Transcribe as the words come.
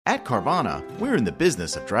At Carvana, we're in the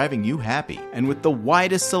business of driving you happy. And with the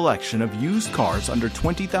widest selection of used cars under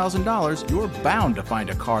 $20,000, you're bound to find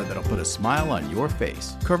a car that'll put a smile on your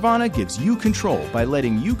face. Carvana gives you control by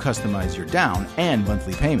letting you customize your down and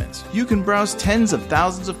monthly payments. You can browse tens of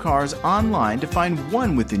thousands of cars online to find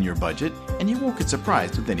one within your budget, and you won't get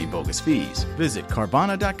surprised with any bogus fees. Visit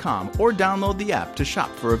Carvana.com or download the app to shop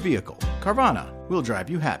for a vehicle. Carvana, we'll drive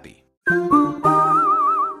you happy.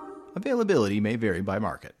 Availability may vary by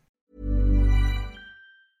market.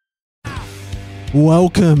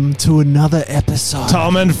 Welcome to another episode.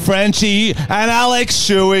 Tom and Frenchie and Alex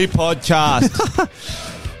Shuey podcast.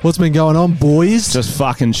 What's been going on, boys? Just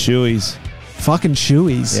fucking shoeys. Fucking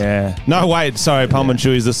shoeys. Yeah. No, wait. Sorry, Pullman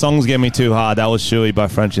Shoeys. The songs get me too hard. That was Shuey by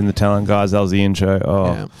Frenchie and the Talent Guys. That was the intro.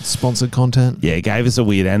 Oh. Yeah. Sponsored content. Yeah, it gave us a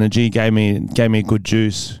weird energy. Gave me a good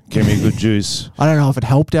juice. Gave me a good juice. I don't know if it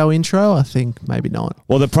helped our intro. I think maybe not.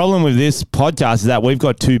 Well, the problem with this podcast is that we've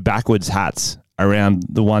got two backwards hats around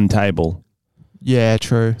the one table. Yeah,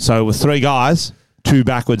 true. So with three guys, two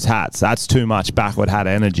backwards hats. That's too much backward hat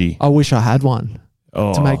energy. I wish I had one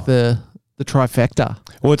to make the trifecta.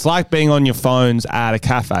 Well, it's like being on your phones at a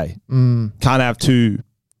cafe. Can't have two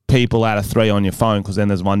people out of three on your phone because then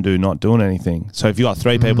there's one dude not doing anything. So if you got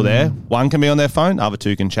three people there, one can be on their phone, other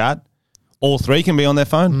two can chat. All three can be on their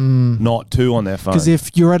phone, not two on their phone. Because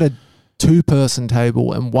if you're at a two-person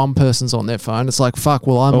table and one person's on their phone, it's like, fuck,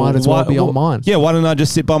 well, I might as well be on mine. Yeah, why don't I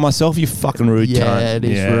just sit by myself, you fucking rude cunt? Yeah, it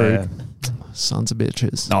is rude. Sons of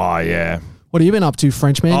bitches. Oh, yeah. What have you been up to,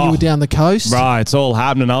 Frenchman? You were down the coast? Right, it's all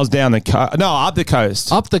happening. I was down the coast. No, up the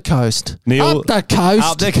coast. Up the coast. Up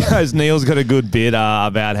the coast. Neil's got a good bit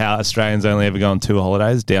about how Australians only ever go on 2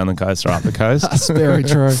 holidays, down the coast or up the coast. That's very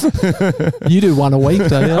true. You do one a week,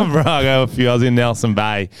 don't you? Bro, I go a few. I was in Nelson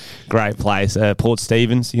Bay. Great place. Port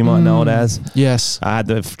Stephens, you might know it as. Yes. I had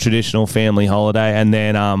the traditional family holiday, and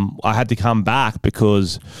then I had to come back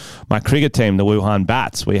because my cricket team, the Wuhan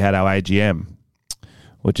Bats, we had our AGM,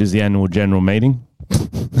 which is the annual general meeting.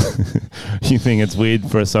 You think it's weird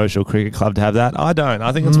for a social cricket club to have that? I don't.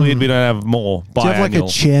 I think it's weird we don't have more biannual. Do you have like a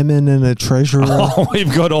chairman and a treasurer? Oh,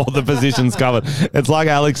 we've got all the positions covered. It's like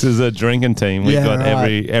Alex is a drinking team. We've got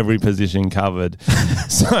every position covered.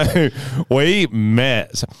 So we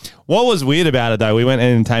met. What was weird about it though, we went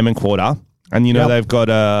entertainment quarter and they've got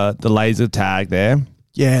the laser tag there.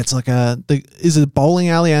 Yeah, it's like is it a bowling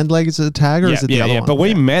alley and laser tag or is it the other one? But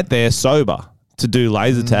we met there sober to do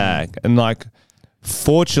laser tag, and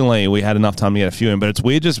fortunately we had enough time to get a few in, but it's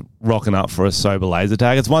weird just rocking up for a sober laser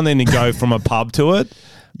tag. It's one thing to go from a pub to it,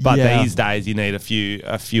 but these days you need a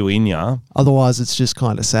few in ya. Otherwise it's just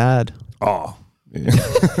kind of sad. Oh,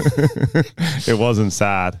 it wasn't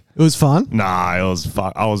sad. It was fun? Nah, it was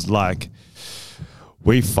fun. I was like,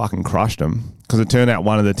 we fucking crushed them because it turned out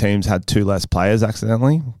one of the teams had 2 less players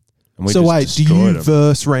accidentally. So wait, do you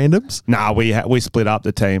verse randoms? Nah, we split up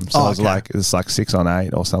the team. So it was like 6 on 8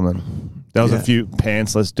 or something. There was a few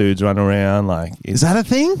pantsless dudes running around. Is that a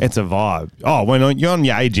thing? It's a vibe. Oh, when you're on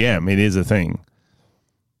your AGM, it is a thing.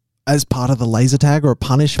 As part of the laser tag or a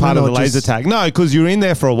punishment? Part of the laser tag. No, because you're in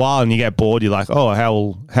there for a while and you get bored. You're like, oh,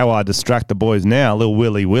 how I distract the boys now? Little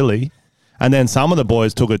willy. And then some of the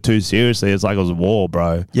boys took it too seriously. It's like it was a war,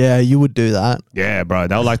 bro. Yeah, you would do that. Yeah, bro.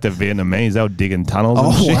 They were like the Vietnamese. They were digging tunnels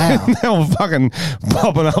and shit. Wow. They were fucking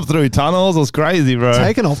popping up through tunnels. It was crazy, bro.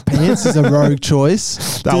 Taking off pants is a rogue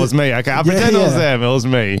choice. That was me. Okay, I pretend it was them. It was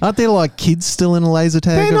me. Aren't there like kids still in a laser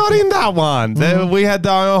tag? They're not in that one. We had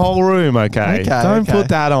our whole room, okay? Don't put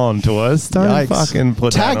that on to us. Don't fucking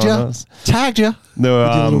put that on us. Tagged you. No,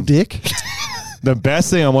 with your little dick. The best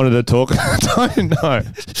thing I wanted to talk about, I don't know.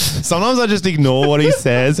 Sometimes I just ignore what he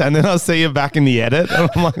says and then I'll see you back in the edit and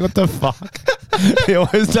I'm like, what the fuck? He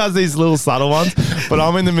always does these little subtle ones, but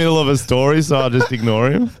I'm in the middle of a story, so I'll just ignore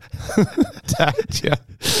him.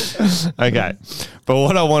 Okay. But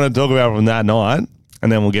what I want to talk about from that night,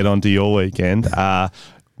 and then we'll get on to your weekend,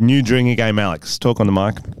 new drinking game, Alex. Talk on the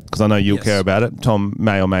mic, because I know you'll care about it. Tom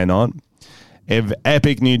may or may not.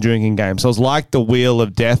 Epic new drinking game. So it's like the Wheel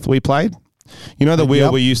of Death we played. You know the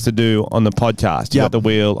wheel we used to do on the podcast? You got the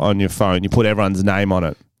wheel on your phone. You put everyone's name on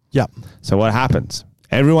it. Yep. So what happens?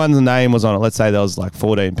 Everyone's name was on it. Let's say there was like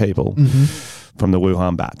 14 people from the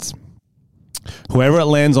Wuhan Bats. Whoever it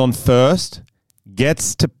lands on first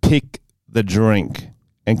gets to pick the drink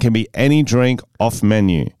and can be any drink off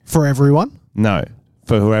menu. For everyone? No.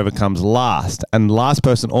 For whoever comes last. And the last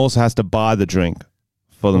person also has to buy the drink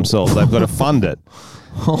for themselves. They've got to fund it.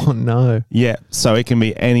 Oh, no. Yeah. So it can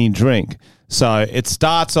be any drink. So it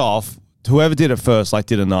starts off, whoever did it first, like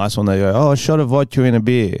did a nice one. They go, oh, a shot of vodka in a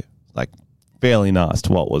beer. Like fairly nice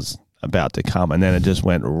to what was about to come. And then it just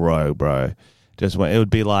went rogue, bro. just went. It would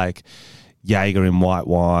be like Jaeger in white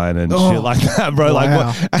wine and shit like that, bro. Wow.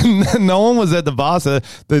 Like, and no one was at the bar. So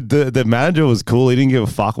the manager was cool. He didn't give a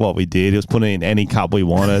fuck what we did. He was putting it in any cup we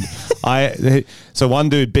wanted. So one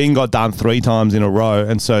dude, Bing, got done 3 times in a row,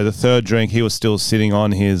 and so the third drink, he was still sitting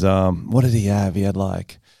on his what did he have? He had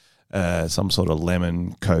like some sort of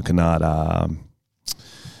lemon coconut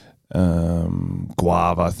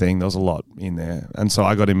guava thing. There was a lot in there, and so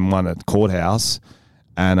I got him one at Courthouse,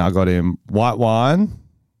 and I got him white wine,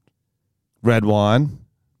 red wine,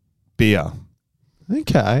 beer.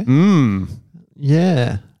 Okay.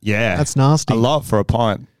 Yeah. Yeah. That's nasty. A lot for a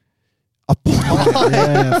pint. A pint.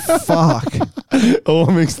 Yeah. Fuck. All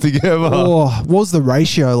mixed together. Oh, what was the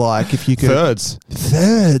ratio like? If you could Thirds.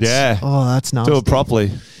 Yeah. Oh, that's nasty. Do it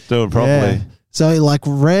properly. Yeah. So like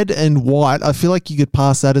red and white, I feel like you could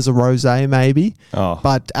pass that as a rosé maybe. Oh.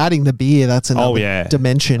 But adding the beer, that's another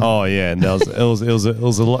dimension. Oh yeah, and it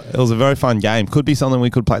was a very fun game. Could be something we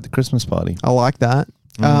could play at the Christmas party. I like that.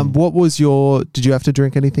 What was did you have to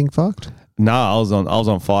drink anything fucked? No, I was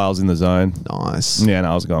on fire. I was in the zone. Nice. Yeah,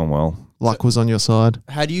 no, I was going well. Luck was on your side.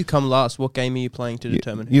 How do you come last? What game are you playing to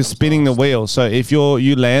determine? You're spinning the wheel. So if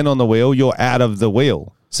you land on the wheel, you're out of the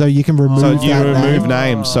wheel. So you can remove. So you remove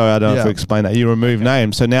name. names. So I don't have to explain that. You remove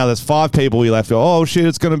names. So now there's 5 people you left. Oh shit,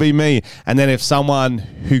 it's going to be me. And then if someone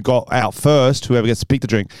who got out first, whoever gets to pick the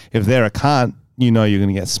drink, if they're a cunt, you know you're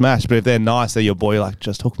going to get smashed. But if they're nice, they're your boy. You're like,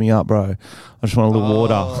 just hook me up, bro. I just want a little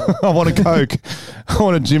water. I want a Coke. I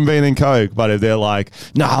want a Jim Beam and Coke. But if they're like,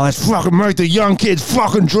 nah, let's fucking make the young kids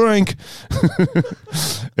fucking drink.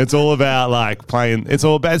 It's all about like playing. It's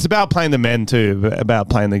about playing the men too. About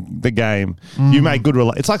playing the game. You make good.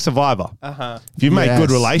 It's like Survivor. If you make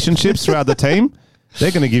good relationships throughout the team,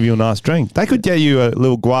 they're going to give you a nice drink. They could get you a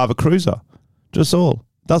little guava cruiser. Just all.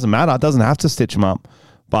 Doesn't matter. It doesn't have to stitch them up.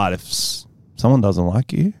 But if someone doesn't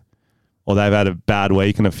like you, or they've had a bad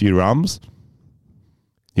week and a few rums,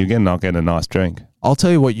 you're not getting a nice drink. I'll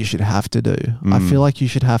tell you what you should have to do. I feel like you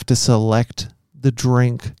should have to select the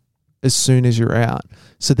drink as soon as you're out.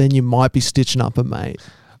 So then you might be stitching up a mate.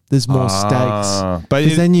 There's more stakes.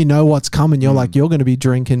 Because then you know what's coming. You're like, you're going to be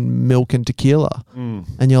drinking milk and tequila.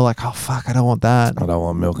 And you're like, oh, fuck, I don't want that. I don't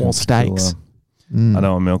want milk and tequila. Stakes. I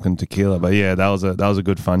don't want milk and tequila. But yeah, that was a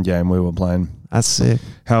good fun game we were playing. That's sick.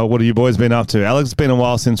 What have you boys been up to? Alex, it's been a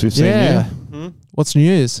while since we've seen you. What's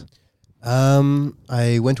news?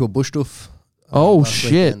 I went to a bush doof. Oh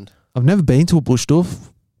shit! Weekend. I've never been to a bush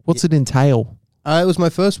doof. What's it entail? It was my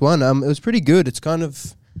first one. It was pretty good. It's kind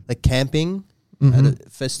of like camping at a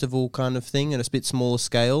festival kind of thing, at a bit smaller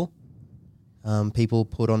scale. People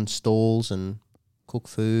put on stalls and cook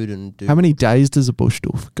food and do. How many days does a bush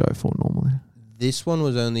doof go for normally? This one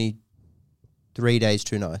was only 3 days,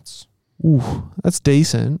 2 nights. Ooh, that's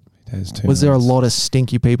decent. Was there a lot of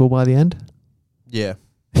stinky people by the end? Yeah.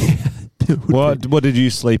 What did you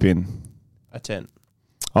sleep in? A tent.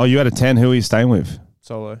 Oh, you had a tent. Who were you staying with?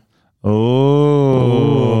 Solo.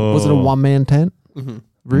 Oh. Was it a one-man tent? Mm-hmm.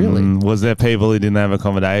 Really? Was there people who didn't have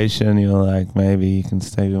accommodation? You're like, maybe you can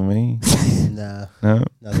stay with me? Nah. No?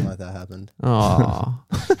 Nothing like that happened. Oh.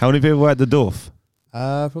 How many people were at the Doof?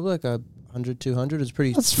 Probably like 100, 200. It's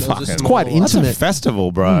pretty. That's it's quite intimate. That's a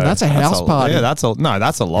festival, bro. That's a house party. Yeah, that's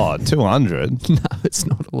a lot. 200. No, it's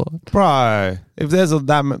not a lot, bro. If there's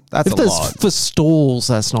that's a lot. For stalls,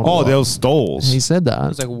 that's not. Oh, there was stalls. He said that. It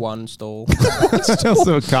was like one stall. It's just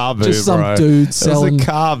a carbu, just some dude selling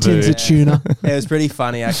tins of tuna. It was pretty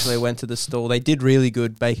funny actually. I went to the stall. They did really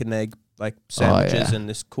good bacon egg like sandwiches and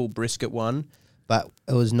this cool brisket one. But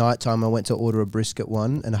it was nighttime. I went to order a brisket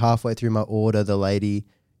one, and halfway through my order, the lady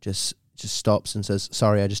just stops and says,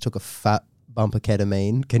 "Sorry, I just took a fat bump of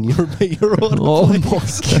ketamine. Can you repeat your order?" Oh my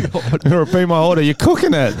god! You repeat my order. You're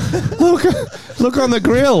cooking it. Look on the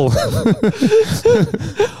grill.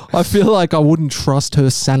 I feel like I wouldn't trust her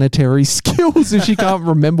sanitary skills if she can't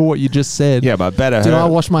remember what you just said. Yeah, but better. Did I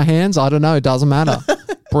wash my hands? I don't know. It doesn't matter.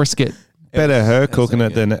 Brisket. Better her cooking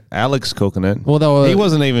it than Alex cooking it. Well, he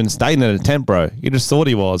wasn't even staying at a tent, bro. You just thought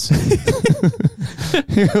he was.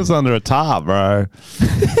 He was under a tarp, bro.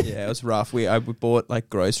 Yeah, it was rough. We bought like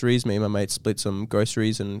groceries. Me and my mate split some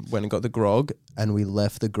groceries and went and got the grog, and we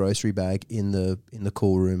left the grocery bag in the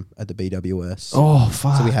cool room at the BWS. Oh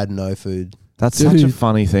fuck! So we had no food. That's such a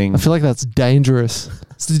funny thing. I feel like that's dangerous.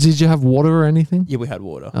 So did you have water or anything? Yeah, we had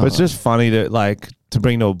water. But it's just funny to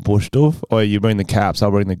bring to a bush doof, or you bring the caps,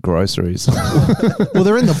 I'll bring the groceries. Well,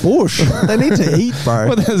 they're in the bush. They need to eat, bro.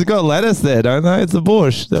 Well, there's got lettuce there, don't they? It's the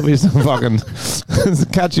bush. There'll be some fucking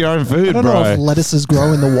catch your own food, I don't bro. know if lettuces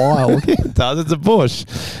grow in the wild. It does. It's a bush.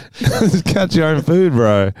 Just catch your own food,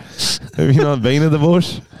 bro. Have you not been to the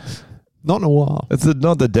bush? Not in a while. It's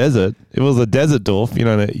not the desert. It was a desert Dorf. You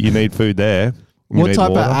know, you need food there. You What need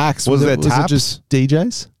type water. of acts? Was there Was it taps? just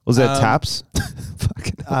DJs? Was there taps?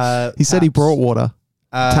 He said he brought water.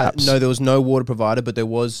 Taps. No, there was no water provided, but there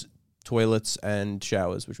was toilets and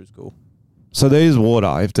showers, which was cool. So there is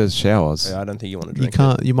water if there's showers. Yeah, I don't think you want to You drink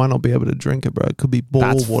can't. You might not be able to drink it, bro. It could be ball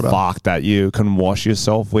That's water. fucked that you can wash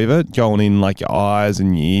yourself with it, going in like your eyes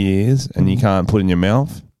and your ears, and you can't put it in your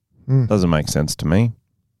mouth. Doesn't make sense to me.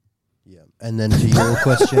 Yeah. And then to your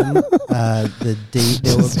question, there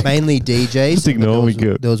were mainly DJs. Just ignore me,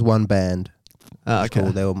 good. There was one band. Okay.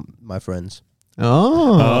 Cool. They were my friends.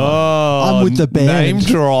 Oh, I'm with the band. Name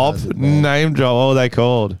drop. That's the band. Name drop. What are they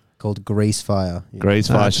called? Called Grease Fire. Yeah. Grease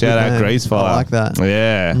Fire. That's a Shout good out name. Grease Fire. I like that.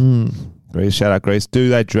 Yeah. Grease. Shout out Grease. Do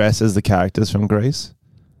they dress as the characters from Grease?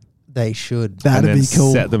 They should. That'd and be then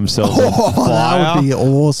cool. Set themselves on Oh, fire. that would be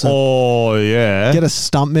awesome. Oh yeah. Get a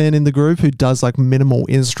stuntman in the group who does like minimal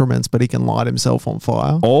instruments, but he can light himself on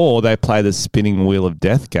fire. Or they play the spinning wheel of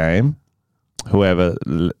death game. Whoever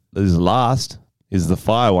is last is the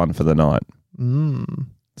fire one for the night.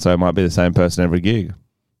 So it might be the same person every gig.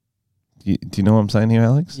 Do you know what I'm saying here,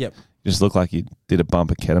 Alex? Yep. You just look like you did a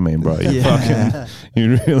bump of ketamine, bro. Yeah.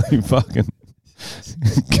 You really fucking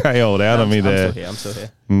KO'd out on me there. I'm still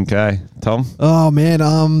here. Okay, Tom. Oh man,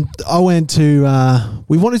 I went to.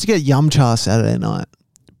 We wanted to get Yum Cha Saturday night,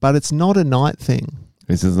 but it's not a night thing.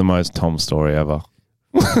 This is the most Tom story ever.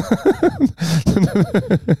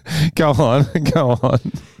 Go on.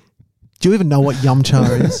 Do you even know what Yum Cha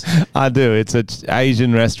is? I do. It's an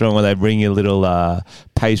Asian restaurant where they bring you little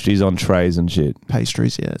pastries on trays and shit.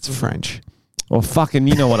 Pastries, yeah, it's French. Well, fucking,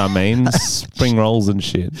 you know what I mean. Spring rolls and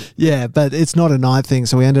shit. Yeah, but it's not a night thing.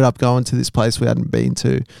 So we ended up going to this place we hadn't been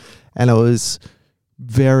to, and it was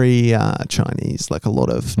very Chinese, like a lot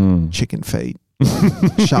of chicken feet,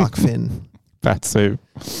 shark fin, Bat soup.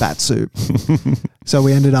 bat soup. So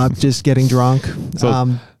we ended up just getting drunk.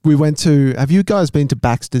 So- We went to. Have you guys been to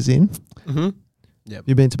Baxter's Inn? Mm-hmm. Yep.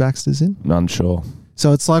 You been to Baxter's Inn? Unsure.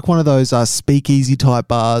 So it's like one of those speakeasy type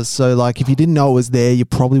bars. So like if you didn't know it was there, you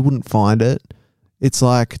probably wouldn't find it. It's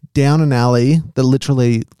like down an alley that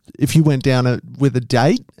literally, if you went down it with a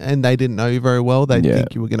date and they didn't know you very well, they'd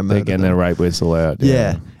think you were going to They're murder getting them. their rape whistle out.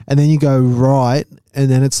 Yeah. And then you go right, and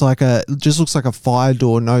then it's like it just looks like a fire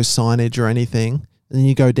door, no signage or anything. And then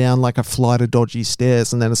you go down like a flight of dodgy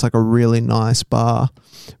stairs, and then it's like a really nice bar.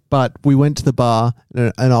 But we went to the bar,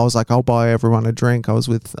 and I was like, I'll buy everyone a drink. I was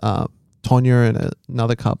with Tonya and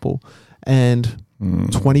another couple, and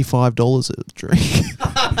 $25 a drink.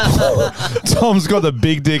 Tom's got the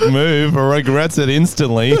big dick move, regrets it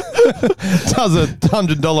instantly. Does a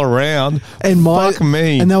 $100 round. And Fuck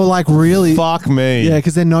me. And they were like really, Fuck me. yeah,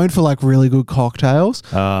 because they're known for like really good cocktails.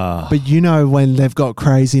 But you know when they've got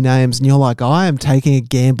crazy names, and you're like, I am taking a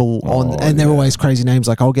gamble on, and they're always crazy names.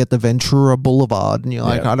 Like I'll get the Ventura Boulevard, and you're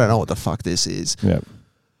like, I don't know what the fuck this is. Yep.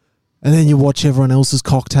 And then you watch everyone else's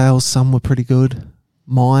cocktails. Some were pretty good.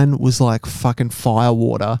 Mine was like fucking fire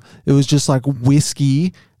water. It was just like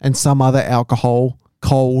whiskey and some other alcohol,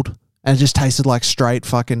 cold, and it just tasted like straight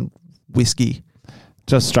fucking whiskey.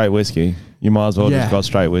 Just straight whiskey. You might as well Yeah. just got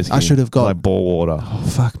straight whiskey. I should have got- like ball water. Oh,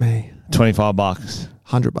 fuck me. $25.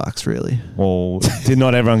 $100 really. Well, did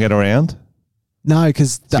not everyone get around? No,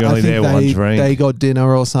 because you're I only think there one drink. they got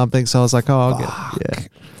dinner or something. So I was like, oh, I'll get yeah.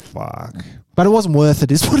 Fuck. But it wasn't worth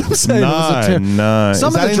it, is what I'm saying. It was a No. Some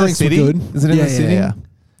Is of that the in drinks were city? good. Is it in Yeah, the yeah, city? yeah.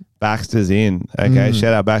 Baxter's Inn. Okay,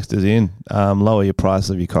 shout out Baxter's Inn. Lower your price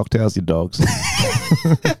of your cocktails, you dogs.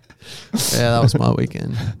 Yeah, that was my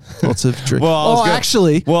weekend. Lots of drinks. Well, I was gonna-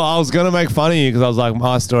 actually, Well, I was going to make fun of you because I was like,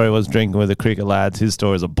 my story was drinking with the cricket lads. His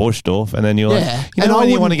story is a Buschdorf. And then you're Yeah. like, you And know I when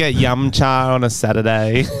you want to wouldn't- get yum cha on a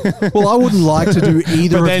Saturday? well, I wouldn't like to do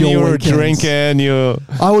either But of then your you were weekends. drinking.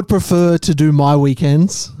 I would prefer to do my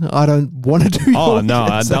weekends. I don't want to do your Oh, no.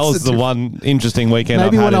 weekends. That That's was the one interesting weekend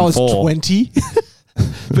Maybe I've had when I in was 4. 20.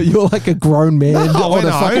 But you're like a grown man I on went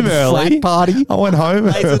a fucking home early. frat party. I went home.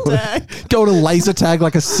 Going to laser tag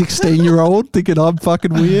like a 16-year-old thinking I'm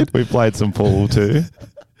fucking weird. We played some pool too.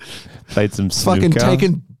 Played some snooker. Fucking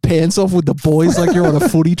taking pants off with the boys like you're on a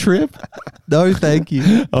footy trip. No, thank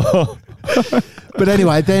you. Oh. But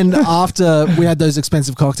anyway, then after we had those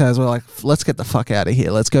expensive cocktails, we're like, let's get the fuck out of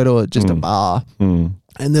here. Let's go to just a bar.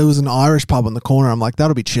 And there was an Irish pub on the corner. I'm like,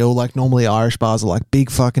 that'll be chill. Like normally Irish bars are like big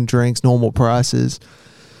fucking drinks, normal prices.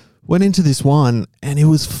 Went into this one and it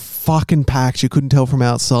was fucking packed. You couldn't tell from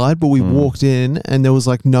outside, but we walked in and there was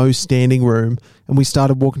like no standing room. And we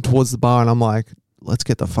started walking towards the bar and I'm like, let's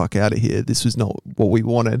get the fuck out of here. This was not what we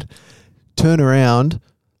wanted. Turn around,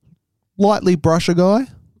 lightly brush a guy,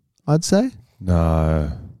 I'd say.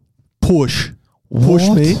 No. Push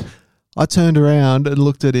What? me. I turned around and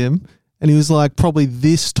looked at him, and he was like probably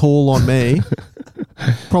this tall on me,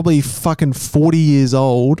 probably fucking 40 years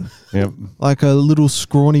old, Yep. like a little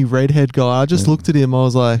scrawny redhead guy. I just looked at him. I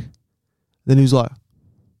was like, then he was like,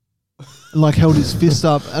 and like held his fist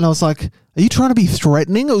up, and I was like, "Are you trying to be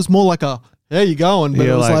threatening?" It was more like a, "How you going?" But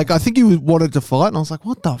Yeah, it was like- like I think he wanted to fight, and I was like,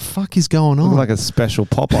 "What the fuck is going on?" Looked like a special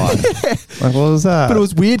Popeye. Like, what was that? But it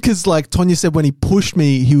was weird because, like Tonya said, when he pushed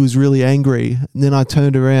me, he was really angry. And then I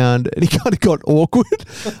turned around and he kind of got awkward.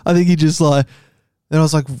 I think he just like, and I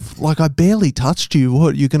was like I barely touched you.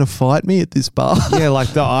 What, you're going to fight me at this bar? Yeah, like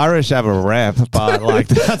the Irish have a rap, but like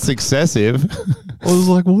that's excessive. I was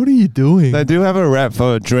like, what are you doing? They do have a rap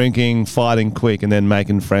for drinking, fighting quick, and then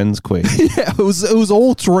making friends quick. Yeah, it was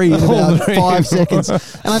all three in All about three. 5 seconds.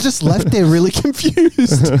 And I just left there really confused.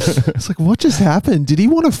 It's like, what just happened? Did he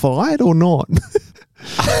want to fight or not?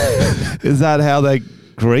 Is that how they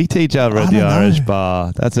greet each other I at the don't know. Irish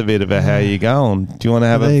bar? That's a bit of a how you going. Do you want to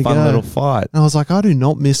have There a you fun go. little fight? And I was like, I do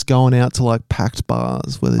not miss going out to like packed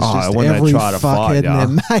bars where there's Oh, just when they every try to fight, fuckhead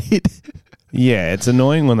and their mate. Yeah, it's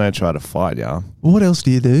annoying when they try to fight, yeah. What else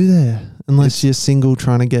do you do there? Unless you're single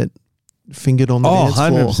trying to get fingered on the Oh, dance floor.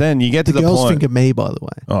 100%. You get to The the girls point. fingered me, by the way.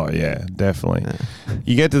 Oh, yeah, definitely.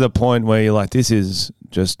 You get to the point where you're like, this is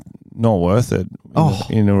just not worth it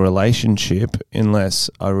in a relationship unless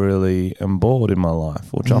I really am bored in my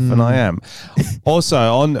life, which often I am.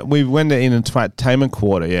 Also, we went in entertainment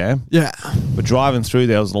quarter, yeah? Yeah. We're driving through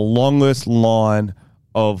there. It was the longest line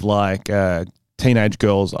of like teenage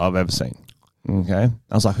girls I've ever seen. Okay.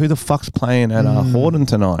 I was like, who the fuck's playing at Horden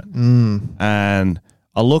tonight? And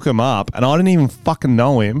I look him up and I didn't even fucking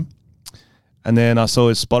know him. And then I saw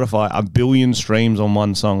his Spotify, 1 billion streams on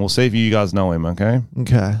one song. We'll see if you guys know him, okay?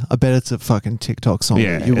 Okay. I bet it's a fucking TikTok song.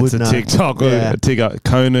 Yeah, that you it's would a know. TikTok. Yeah. A TikTok.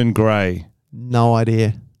 Conan Gray. No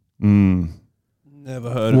idea.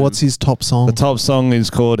 Never heard What's his top song? The top song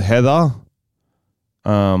is called Heather.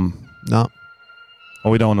 No.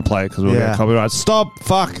 We don't want to play it because we'll get copyright. Stop,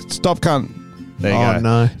 cunt. There you Oh, go.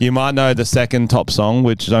 no. You might know the second top song,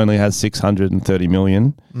 which only has 630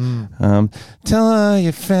 million. Tell all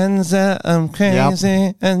your friends that I'm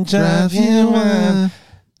crazy and drive you mad.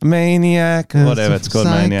 Maniac, whatever it's called,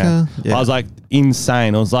 Psycho. Maniac. Yeah. I was like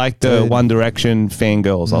insane. It was like the Dude. One Direction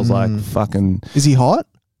fangirls. I was like fucking, Is he hot?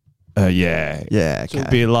 yeah. Yeah. It'd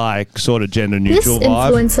be like sort of gender This neutral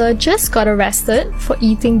vibe. influencer just got arrested for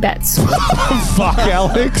eating bad soup. Fuck,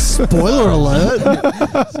 Alex. Spoiler alert.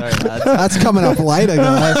 Sorry, lads. That's coming up later,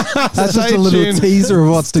 guys. That's just Stay a little tuned. teaser of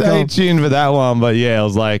what's to Stay come. tuned for that one. But yeah, it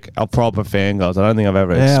was like a proper fangirls. I don't think I've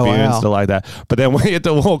ever Yeah, experienced wow. it like that. But then we had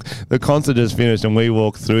to walk, the concert just finished and we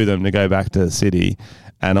walked through them to go back to the city.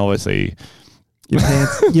 And obviously,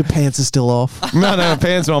 Your pants are still off. no,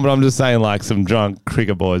 pants on, but I'm just saying like some drunk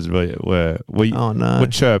cricket boys were Oh, no.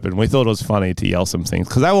 chirping. We thought it was funny to yell some things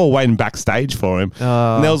because they were waiting backstage for him.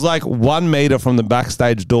 And there was like 1 meter from the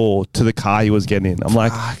backstage door to the car he was getting in. I'm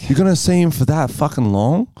like, you're going to see him for that fucking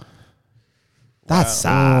long? That's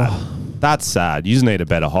sad. That's sad. You just need a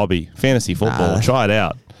better hobby. Fantasy football. Nah. Try it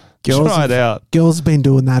out. Girls Try it out. Girls have been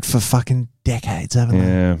doing that for fucking decades, haven't they?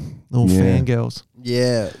 Yeah. Little Yeah. fangirls.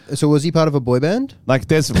 Yeah. So was he part of a boy band? Like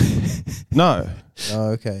there's no. Oh,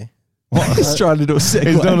 okay. He's trying to do a segue.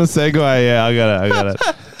 He's doing a segue. Yeah, I got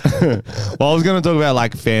it. Well, I was going to talk about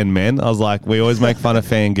like fan men. I was like, we always make fun of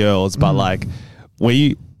fan girls, but like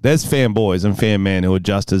there's fan boys and fan men who are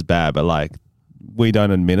just as bad, but like we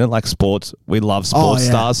don't admit it. Like sports, we love sports Oh, yeah.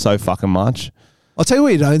 stars so fucking much. I'll tell you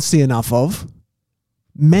what you don't see enough of.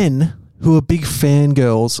 Men who are big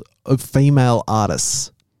fangirls of female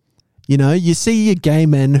artists. You know, you see your gay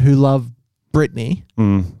men who love Britney.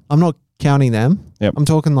 I'm not counting them. Yep. I'm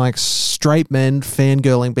talking like straight men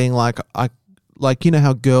fangirling, being like, you know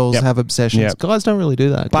how girls Yep. have obsessions. Yep. Guys don't really do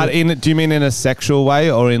that. But do you mean in a sexual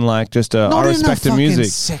way or in like just I not respect in a the music? fucking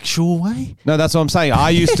sexual way. No, that's what I'm saying. I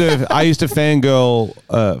used to fangirl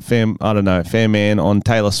fan man on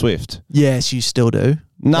Taylor Swift. Yes, you still do.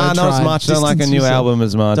 Nah, Don't not as try much. and Don't like a distance new yourself. album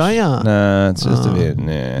as much. Don't ya? Nah, it's just a bit.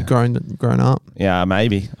 Yeah. Grown up. Yeah,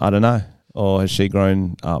 maybe. I don't know. Or has she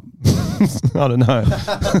grown up? I don't know.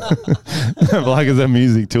 Like, is her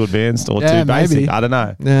music too advanced or Yeah, too basic? maybe. I don't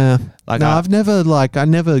know. Yeah. Like, no, I I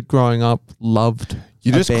never growing up loved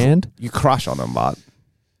You a just band. You crush on them, but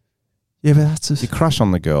Yeah, but that's you just. crush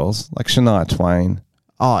on the girls like Shania Twain.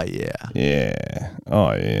 Oh yeah. Yeah.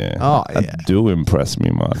 Oh yeah. Oh, yeah. That do impress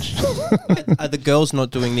me much. Are the girls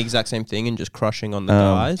not doing the exact same thing and just crushing on the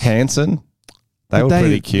guys? Hanson. They But were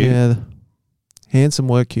pretty cute. Yeah. Handsome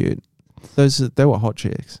were cute. They were hot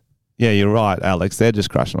chicks. Yeah, you're right, Alex. They're just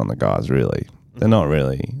crushing on the guys, really. They're not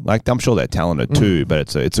really. Like, I'm sure they're talented too,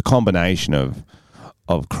 but it's a combination of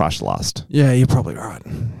of Crush Lust. Yeah, you're probably right.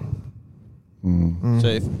 So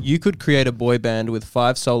if you could create a boy band with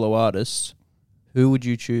 5 solo artists, who would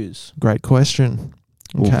you choose? Great question.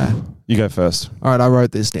 Okay. Oof. You go first. All right, I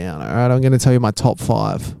wrote this down. All right, I'm going to tell you my top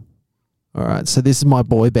 5. All right, so this is my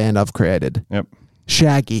boy band I've created. Yep.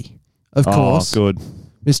 Shaggy, of course. Good.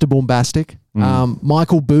 Mr. Bombastic.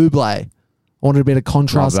 Michael Bublé. I wanted a bit of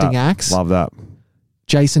contrasting acts. Love that.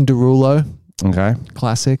 Jason Derulo. Okay.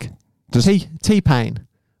 Classic. Just T-Pain.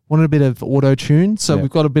 Wanted a bit of auto-tune, so we've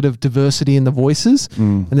got a bit of diversity in the voices.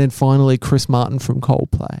 And then finally, Chris Martin from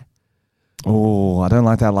Coldplay. Oh, I don't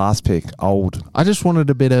like that last pick. Old. I just wanted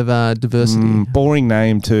a bit of diversity. Boring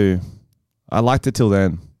name too. I liked it till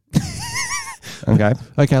then. Okay.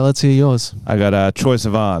 Okay, let's hear yours. I got Troye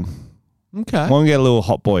Sivan. Okay. I want to get a little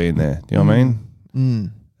hot boy in there. Do you know what I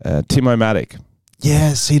mean? Timo-Matic.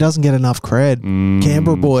 Yes, he doesn't get enough cred.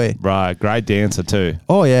 Canberra boy. Right. Great dancer too.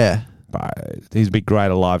 Oh, yeah. But he'd be great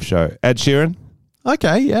at a live show. Ed Sheeran.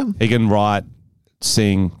 Okay, yeah. He can write,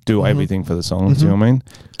 sing, do everything for the songs. Do you know what I mean?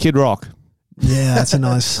 Kid Rock. Yeah, that's a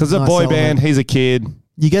nice. Because nice a boy element. band, he's a kid.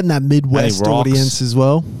 You're getting that Midwest rocks. audience as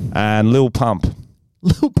well. And Lil Pump.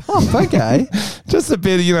 Lil Pump, okay. Just a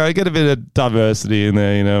bit, get a bit of diversity in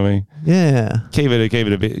there, you know what I mean? Yeah. Keep it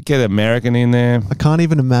a bit, get American in there. I can't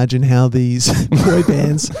even imagine how these boy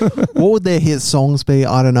bands, what would their hit songs be?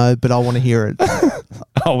 I don't know, but I want to hear it.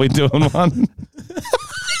 Oh, we're doing one?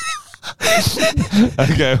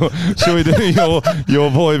 Okay, well, should we do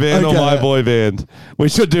your boy band or my boy band? We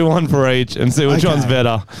should do one for each and see which one's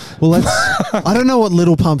better. Well, I don't know what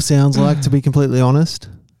Little Pump sounds like, to be completely honest.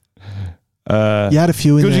 You had a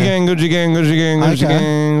few in Gucci there. gang, Gucci gang, Gucci gang, Gucci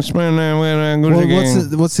gang, Gucci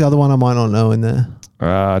gang. What's the other one I might not know in there?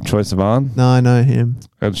 Troye Sivan, No, I know him.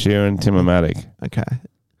 Ed Sheeran, Timo-Matic. Okay.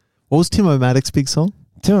 What was Timo-Matic's big song?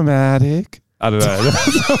 Timo-Matic. I don't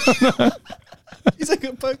know. He's like a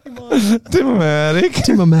Pokemon. Timo-Matic.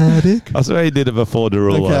 Timo-Matic. I swear he did it before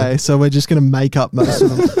Derulo. Okay, so we're just going to make up most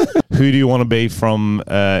of them. Who do you want to be from?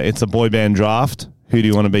 It's a boy band draft. Who do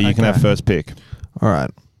you want to be? You can have first pick. All right.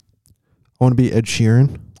 I want to be Ed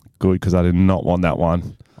Sheeran. Good, because I did not want that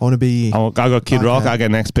one. I want to be I got Kid Rock. I get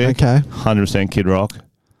next pick. Okay. 100% Kid Rock.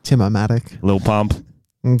 Timo-Matic. Lil Pump.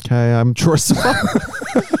 Okay, I'm Troye Sivan.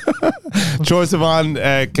 Troye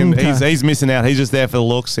Sivan, he's missing out. He's just there for the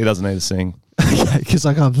looks. He doesn't need to sing. Okay, because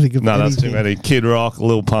I can't think of No, that's anything. too many. Kid Rock,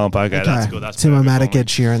 Lil Pump. Okay, that's good. That's Timo-Matic, Ed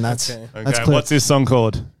Sheeran. That's Okay, clear. what's this song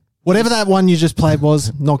called? Whatever that one you just played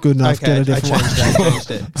was, not good enough. Okay, Get a different I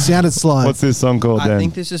changed it. Sounded slow. What's this song called I then?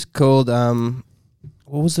 think this is called,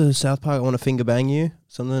 what was the South Park? I Want to Finger Bang You?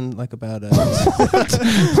 Something like about... When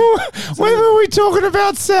were we talking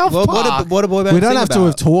about South Park? What a boy band We don't sing have about? to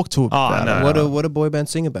have talked to about no. it. What a boy band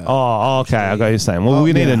sing about? Oh, okay. I got you saying. Well,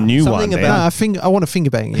 we need a new Something one. about- Then. No, I want to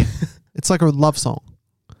finger bang you. It's like a love song.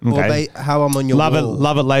 Okay. Or How I'm on Your Love Wall. it.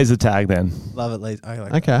 Love it. Laser tag. Then. Love it, lazy. I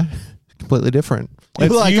like that. Okay. Completely different. You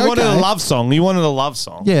Like, wanted okay. a love song. You wanted a love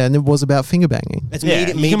song. Yeah, and it was about finger banging. It's Yeah,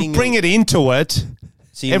 you can bring it into it.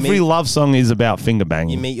 So you Every meet, love song is about finger you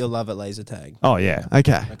banging. meet your love at laser tag. Oh yeah.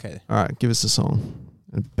 Okay. Okay. All right, give us a song.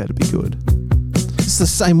 It better be good. It's the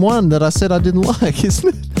same one that I said I didn't like,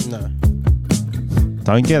 isn't it? No.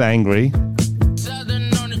 Don't get angry.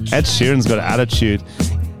 Ed Sheeran's got an attitude.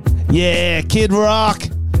 Yeah, Kid Rock.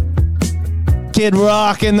 Kid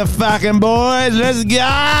Rock and the fucking boys. Let's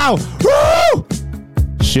go. Woo!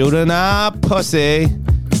 Shooting up pussy.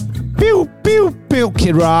 Pew, pew, pew.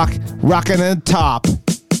 Kid Rock. Rocking the top.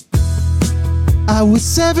 I was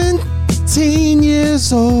 17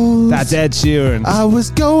 years old. That's Ed Sheeran. I was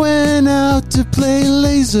going out to play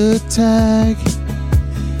laser tag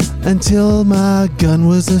until my gun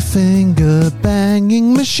was a finger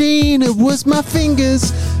banging machine. It was my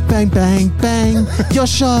fingers. Bang, bang, bang. Your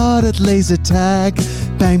shot at laser tag.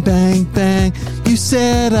 Bang, bang, bang. You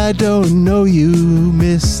said I don't know you,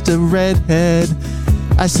 Mr. Redhead.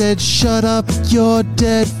 I said shut up, you're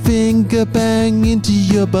dead. Finger bang into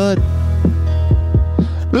your butt.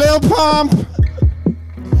 Lil Pump.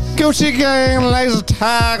 Gucci gang, laser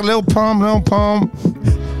tag, Lil Pump, Lil Pump.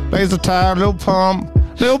 Laser tag, Lil Pump.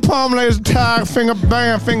 Lil Pump, laser tag, finger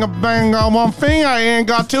bang, got one finger in,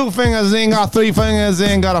 got two fingers in, got three fingers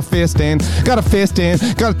in, got a fist in,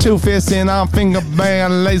 got two fists in, I'm finger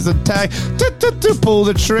bang, laser tag, pull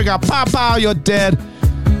the trigger, pop out, you're dead.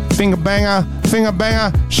 Finger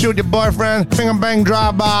banger, shoot your boyfriend, finger bang,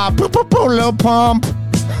 drive by, Lil Pump.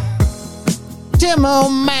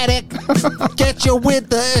 Timo-Matic, get you with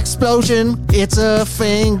the explosion. It's a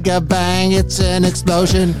finger bang, it's an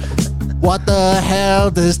explosion. What the hell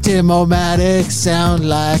does Timo-Matic sound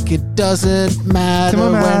like? It doesn't matter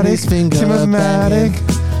when he's finger banging.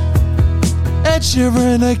 Ed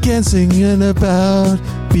Sheeran again singing about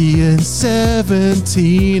being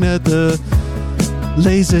 17 at the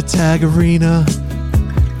laser tag arena.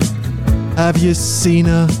 Have you seen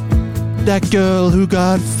her? That girl who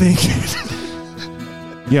got fingered.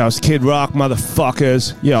 Yo, it's Kid Rock,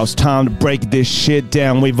 motherfuckers. Yo, it's time to break this shit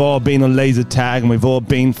down. We've all been a laser tag and we've all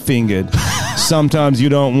been fingered. Sometimes you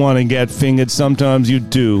don't want to get fingered. Sometimes you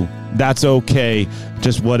do. That's okay.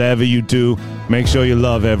 Just whatever you do, make sure you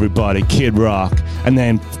love everybody. Kid Rock. And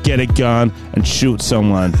then get a gun and shoot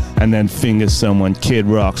someone. And then finger someone. Kid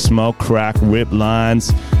Rock. Smoke crack, rip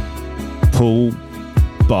lines, pull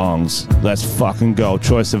bongs. Let's fucking go.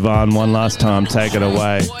 Troye Sivan, one last time. Take it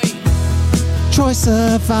away. Troye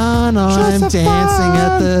Sivan, I'm dancing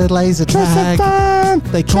at the laser tag.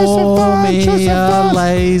 They call me a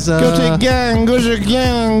laser. Gucci gang, Gucci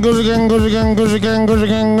gang, Gucci gang, Gucci gang, Gucci gang, Gucci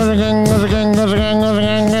gang, Gucci gang, Gucci gang, Gucci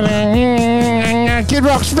gang, Gucci gang. Kid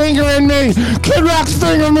Rock's fingering me. Kid Rock's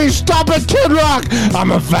fingering me. Stop it, Kid Rock.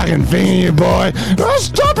 I'm a fucking finger you, boy. Oh,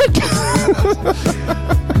 stop it.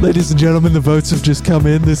 Ladies and gentlemen, the votes have just come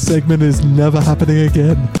in. This segment is never happening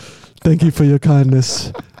again. Thank you for your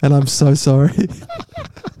kindness, and I'm so sorry.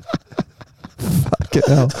 Fucking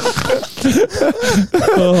hell.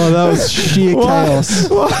 Oh, that was sheer chaos.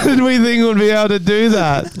 Why did we think we'd be able to do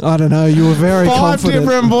that? I don't know. You were very confident. 5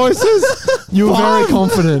 different voices? You were very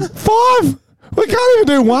confident. 5? We can't even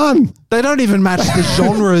do one. They don't even match the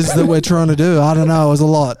genres that we're trying to do. I don't know. It was a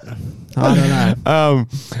lot. I don't know.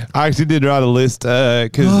 I actually did write a list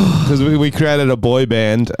because we created a boy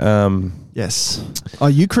band. Yes. Oh,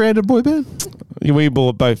 you created a boy band? We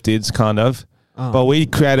both did, kind of. Oh. But we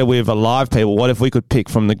created with a live people. What if we could pick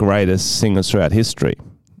from the greatest singers throughout history?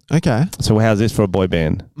 Okay. So how's this for a boy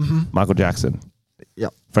band? Mm-hmm. Michael Jackson.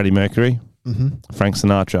 Yep. Freddie Mercury. Mm-hmm. Frank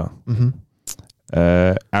Sinatra. Mm-hmm.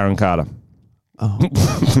 Aaron Carter. Oh.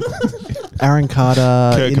 Aaron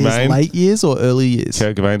Carter Kurt in Cobain. his late years or early years?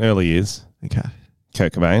 Kurt Cobain, early years. Okay.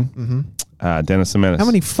 Kurt Cobain. Mm-hmm. Dennis the Menace. How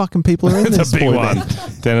many fucking people are in it's this a big boy one.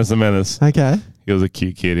 band? Dennis the Menace. Okay. He was a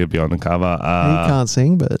cute kid. He'll be on the cover. He can't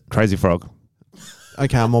sing, but... Crazy Frog.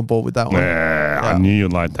 Okay, I'm on board with that one. I knew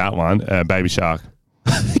you'd like that one. Baby Shark.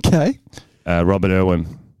 Okay. Robert Irwin.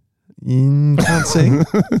 Can't sing.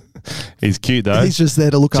 He's cute, though. He's just there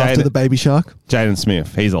to look after the baby shark. Jaden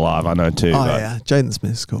Smith. He's alive, I know, too. Oh, yeah. Jaden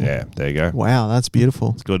Smith's cool. Yeah, there you go. Wow, that's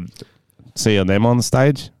beautiful. It's good. See them on the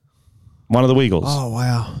stage. One of the Wiggles. Oh,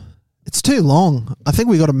 wow. It's too long. I think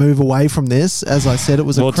we got to move away from this. As I said, it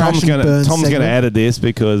was a crash and burn Tom's going to segment. edit this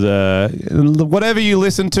because whatever you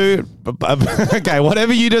listen to, okay,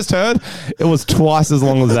 whatever you just heard, it was twice as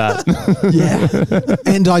long as that. Yeah.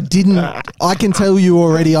 And I can tell you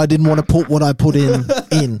already I didn't want to put what I put in.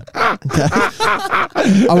 Okay.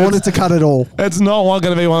 I wanted to cut it all. It's not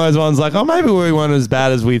going to be one of those ones like, oh, maybe we weren't as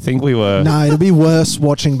bad as we think we were. No, it'll be worse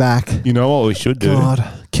watching back. You know what we should do?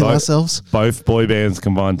 God. Kill ourselves? Both boy bands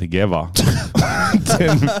combined together.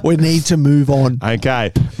 We need to move on.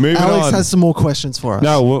 Okay, moving on. Alex has some more questions for us.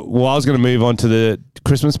 No, well, I was going to move on to the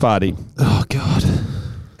Christmas party. Oh, God.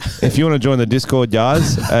 If you want to join the Discord,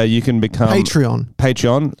 guys, you can become...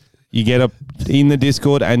 Patreon. You get up in the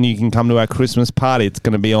Discord and you can come to our Christmas party. It's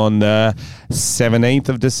going to be on the 17th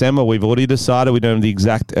of December. We've already decided. We don't have the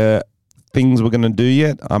exact... things we're going to do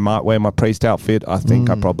yet. I might wear my priest outfit. I think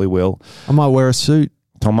I probably will. I might wear a suit.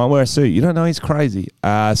 Tom might wear a suit. You don't know, he's crazy.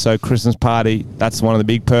 So Christmas party, that's one of the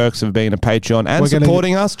big perks of being a Patreon and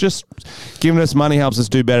supporting us. Just giving us money helps us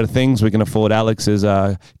do better things. We can afford Alex's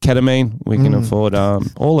ketamine. We can afford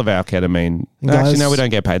all of our ketamine. Guys, actually, no, we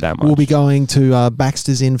don't get paid that much. We'll be going to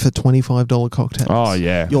Baxter's Inn for $25 cocktails. Oh,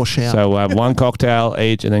 yeah. Your shout. So one cocktail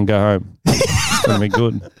each and then go home. It's going to be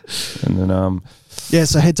good. And then... yeah,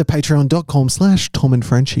 so head to patreon.com/Tom and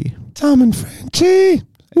Frenchie. Tom and Frenchie.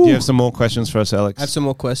 Do you have some more questions for us, Alex? I have some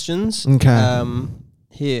more questions. Okay.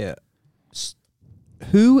 Here.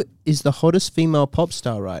 Who is the hottest female pop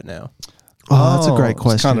star right now? Oh, that's a great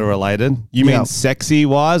question. It's kind of related. You mean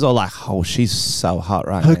sexy-wise or like, oh, she's so hot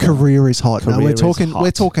right now? Her career is hot. No, we're talking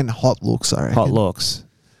hot looks, I reckon. Hot looks.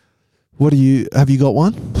 Have you got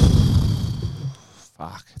one?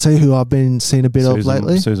 Fuck. Tell you who I've been seeing a bit of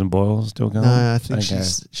lately? Susan Boyle still going? No, I think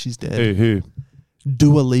she's dead. Who?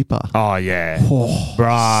 Dua Lipa. Oh, yeah. Oh,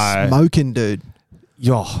 right. Smoking, dude.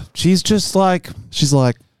 Yo, she's just like... She's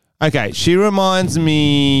like... Okay, she reminds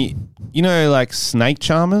me... You know, like snake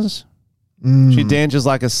charmers? She dances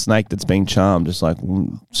like a snake that's being charmed, just like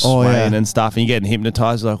swaying and stuff, and you're getting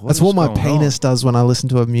hypnotized. Like, that's what my penis does when I listen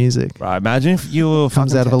to her music. Right, imagine if you were...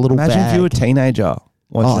 Comes out of a little bag. Imagine if you were a teenager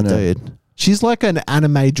watching her. Dude. She's like an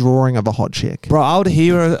anime drawing of a hot chick. Bro, I would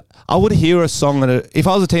hear a song if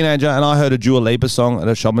I was a teenager and I heard a Dua Lipa song at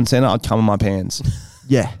a shopping centre, I'd come in my pants.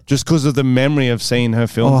 Yeah. Just because of the memory of seeing her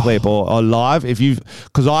film clip or live.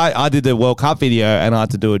 Because I did the World Cup video and I had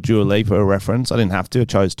to do a Dua Lipa reference. I didn't have to, I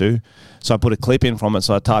chose to. So I put a clip in from it.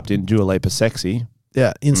 So I typed in Dua Lipa sexy.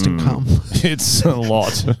 Yeah, instant cum. It's a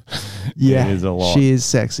lot. Yeah, it is a lot. She is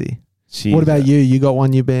sexy. What about you? You got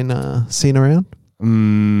one you've been seen around?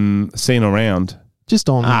 Seen around? Just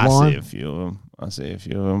online. I see a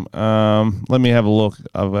few of them. Let me have a look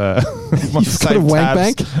of my saved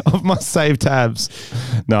tabs. Of my saved tabs.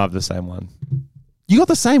 No, I have the same one. You got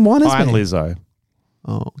the same one as me? And Lizzo.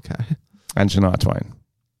 Oh, okay. And Shania Twain.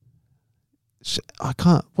 I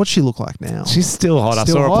can't. What's she look like now? She's still hot.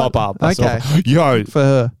 Still I saw hot? her pop up. Okay. Yo. For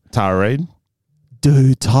her. Tara Reid.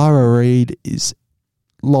 Dude, Tara Reid is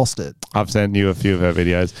lost it. I've sent you a few of her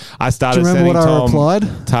videos. I started Do you remember sending what I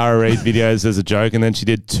replied? Tara Reid videos as a joke, and then she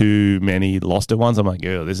did too many lost it ones. I'm like,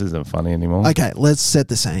 this isn't funny anymore. Okay, let's set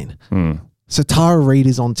the scene. So Tara Reid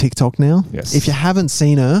is on TikTok now. Yes. If you haven't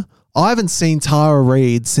seen her, I haven't seen Tara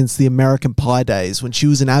Reid since the American Pie days when she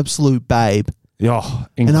was an absolute babe. Oh,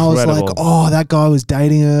 incredible. And I was like, oh, that guy was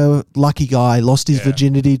dating her. Lucky guy. Lost his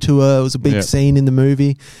virginity to her. It was a big scene in the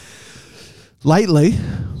movie. Lately,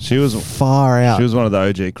 she was far out. She was one of the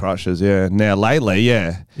OG crushes, yeah. Now, lately,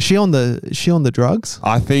 yeah. Is she on the drugs?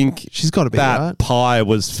 I think she's got to be, that right? pie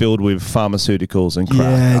was filled with pharmaceuticals and crack.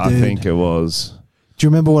 Yeah, I think it was. Do you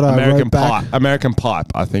remember what I wrote back? American Pipe,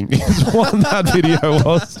 I think, is what that video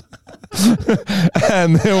was.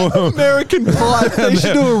 And there were American Pie. They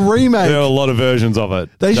should do a remake. There were a lot of versions of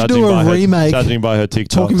it. They should do a remake. Judging by her TikToks.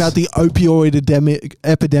 Talking about the opioid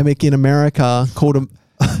epidemic in America called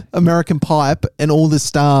American Pipe, and all the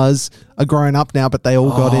stars are grown up now, but they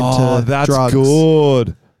all got into that's drugs.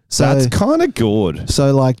 Good. So, that's kind of good.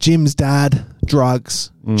 So like Jim's dad,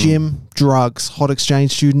 drugs. Jim, drugs. Hot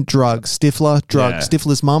exchange student, drugs. Stifler, drugs. Yeah.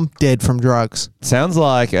 Stifler's mum, dead from drugs. Sounds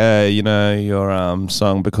like, your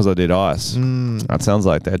song Because I Did Ice. That sounds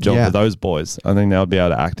like their job for those boys. I think they'll be able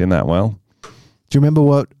to act in that well. Do you remember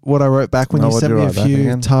what I wrote back when you sent me a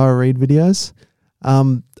few Tara Reid videos?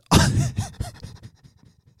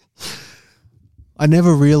 I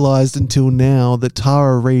never realised until now that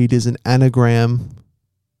Tara Reid is an anagram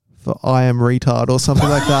for I am retard or something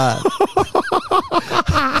like that.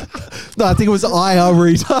 No, I think it was I are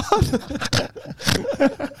retard.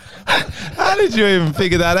 How did you even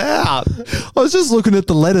figure that out? I was just looking at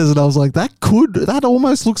the letters and I was like, that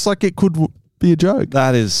almost looks like it could be a joke.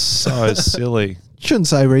 That is so silly. Shouldn't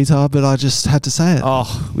say retard, but I just had to say it.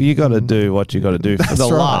 Oh, well, you got to do what you got to do for the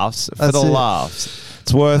laughs. For the laughs.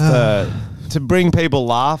 It's worth to bring people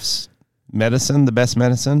laughs. Medicine, the best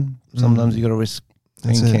medicine. Sometimes you got to risk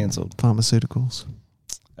being cancelled. Pharmaceuticals.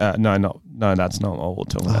 No, that's not what we're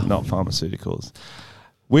talking about. Not pharmaceuticals.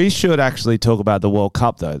 We should actually talk about the World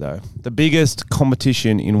Cup, though. The biggest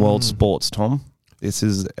competition in world sports, Tom. This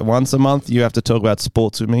is once a month. You have to talk about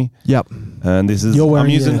sports with me. Yep. And this is. I'm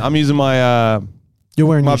using my. You're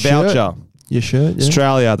wearing my your voucher. Shirt? Your shirt. Yeah.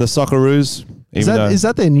 Australia, the Socceroos. Is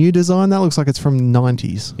that their new design? That looks like it's from the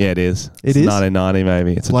 90s. Yeah, it is. It's 1990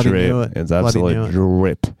 maybe. It's Bloody a drip. knew it. It's absolute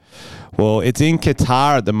drip. Well, it's in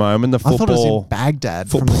Qatar at the moment. The football. I thought it was in Baghdad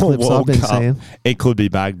from the clips World I've been Cup. seeing. It could be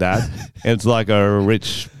Baghdad. It's like a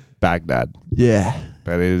rich Baghdad. Yeah.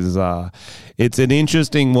 But it is. It's an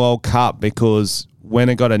interesting World Cup because when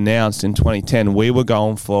it got announced in 2010, we were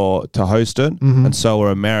going to host it, and so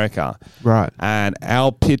were America. Right. And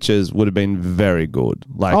our pitches would have been very good.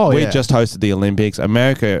 Like we just hosted the Olympics.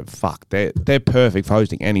 America, they're perfect for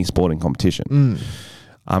hosting any sporting competition.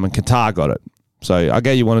 And Qatar got it. So I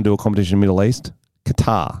get you want to do a competition in the Middle East.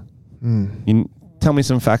 Qatar. You tell me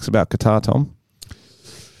some facts about Qatar, Tom.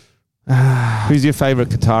 Who's your favorite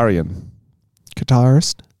Qatarian?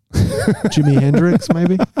 Guitarist? Jimi Hendrix,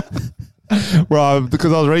 maybe? Right,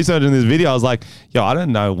 because I was researching this video, I was like, yo, I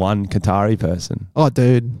don't know one Qatari person. Oh,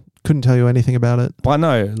 dude. Couldn't tell you anything about it. But I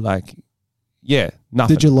know,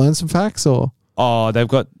 nothing. Did you learn some facts or? Oh, they've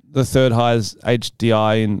got the third highest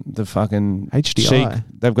HDI in the fucking HDI? Sheik.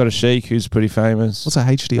 They've got a Sheik who's pretty famous. What's a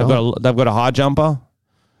HDI? They've got a high jumper.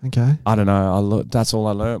 Okay. I don't know. That's all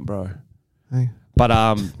I learnt, bro. Hey.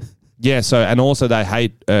 But, yeah, so, and also they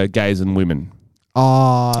hate gays and women.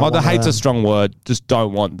 Oh, the hate's a strong word. Just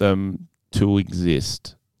don't want them to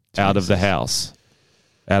exist out of the house.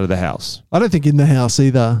 Out of the house. I don't think in the house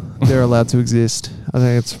either they're allowed to exist. I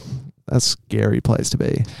think that's a scary place to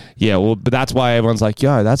be. Yeah, well, but that's why everyone's like,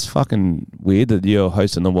 yo, that's fucking weird that you're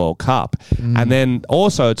hosting the World Cup. And then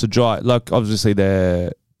also it's a dry, like obviously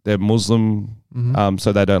they're Muslim,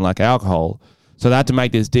 so they don't like alcohol. So they had to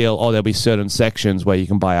make this deal, there'll be certain sections where you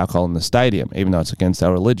can buy alcohol in the stadium, even though it's against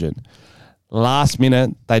our religion. Last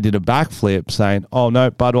minute, they did a backflip saying, no,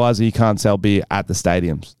 Budweiser, you can't sell beer at the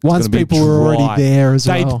stadiums. Once people were already there as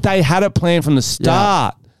well. They had it planned from the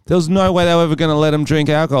start. There was no way they were ever going to let them drink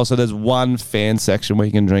alcohol. So there's one fan section where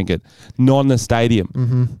you can drink it, not in the stadium.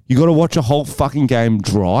 Mm-hmm. You got to watch a whole fucking game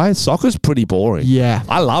dry. Soccer's pretty boring. Yeah.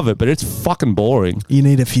 I love it, but it's fucking boring. You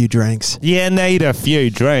need a few drinks. Yeah, need a few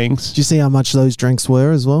drinks. Did you see how much those drinks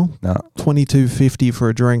were as well? No. $22.50 for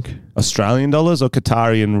a drink. Australian dollars or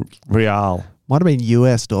Qatari and Real? Might have been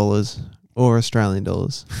US dollars or Australian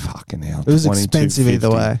dollars. Fucking hell. It was expensive either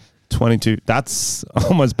way. 22. That's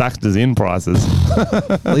almost back to Zin prices.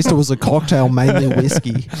 At least it was a cocktail, mainly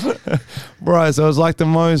whiskey. Bro, so it was like the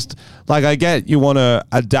most, like I get you want to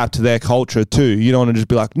adapt to their culture too. You don't want to just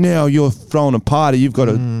be like, now you're throwing a party. You've got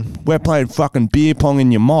to, we're playing fucking beer pong in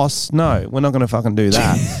your moss. No, we're not going to fucking do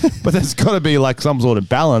that. But there's got to be like some sort of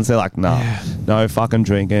balance. They're like, no fucking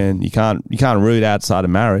drinking. You can't root outside of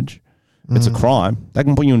marriage. It's a crime. They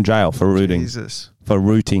can put you in jail for rooting. Jesus. For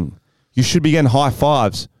rooting. You should be getting high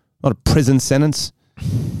fives. Not a prison sentence.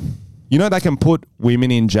 You know they can put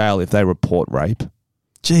women in jail if they report rape.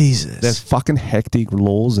 Jesus. There's fucking hectic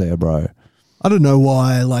laws there, bro. I don't know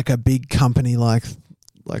why like a big company like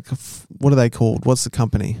what are they called? What's the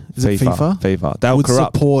company? Is it FIFA? FIFA. They would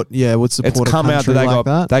corrupt. Would support it's come a out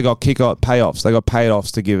that they got kick-off payoffs. They got paid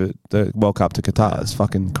offs to give it the World Cup to Qatar. Yeah. It's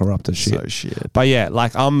fucking corrupt as shit. So shit. But yeah,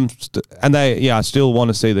 like I still want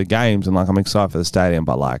to see the games and like I'm excited for the stadium,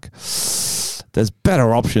 but like there's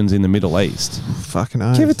better options in the Middle East. Fucking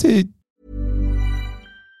oath. Give it to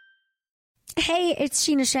Hey, it's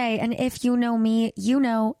Sheena Shea, and if you know me, you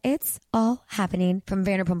know it's all happening. From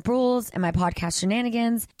Vanderpump Rules and my podcast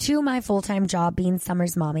Shenanigans to my full-time job being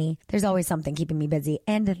Summer's mommy, there's always something keeping me busy,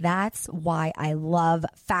 and that's why I love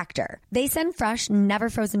Factor. They send fresh, never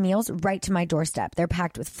frozen meals right to my doorstep. They're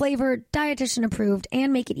packed with flavor, dietitian approved,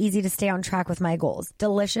 and make it easy to stay on track with my goals.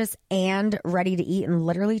 Delicious and ready to eat in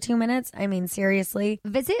literally 2 minutes. I mean, seriously.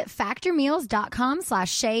 Visit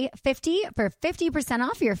factormeals.com/Shay50 for 50%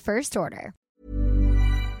 off your first order.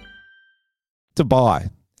 Dubai.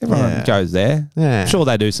 Everyone goes there. Yeah. Sure,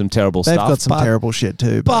 they do some terrible They've stuff. got some terrible shit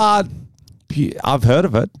too. But I've heard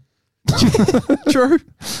of it. True.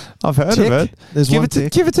 I've heard of it. There's give one it to,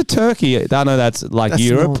 tick. give it to Turkey. I know that's like That's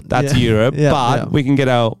Europe. not- That's yeah. Europe. Yeah, but yeah. we can get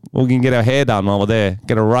our hair done while we're there.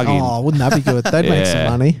 Get a rug in. Oh, wouldn't that be good? They'd make some Yeah.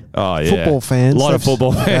 money. Oh yeah. Football fans. A lot of they've-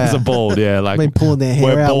 football fans yeah. are bald. Yeah, like I mean, pulling their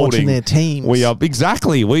hair we're out, balding. watching their teams. We are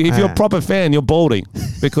exactly. If you're a Ah. proper fan, you're balding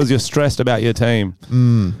because you're stressed about your team.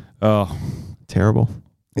 Oh, Terrible.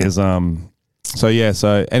 So you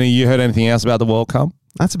heard anything else about the World Cup?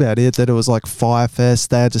 That's about it. That it was like Firefest.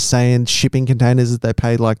 They had to stay in shipping containers that they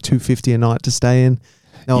paid like $250 a night to stay in.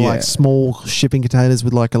 They were Yeah. like small shipping containers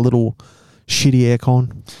with like a little shitty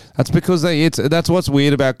aircon. That's because that's what's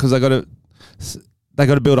weird about because they got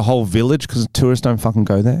to build a whole village because tourists don't fucking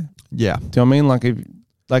go there. Yeah. Do you know what I mean?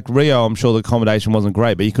 Like Rio, I'm sure the accommodation wasn't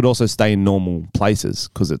great, but you could also stay in normal places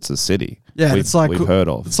because it's a city. Yeah, we've heard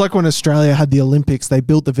of. It's like when Australia had the Olympics, they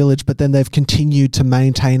built the village, but then they've continued to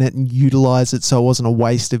maintain it and utilize it so it wasn't a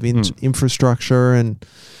waste of infrastructure. And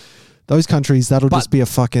those countries, that'll But- just be a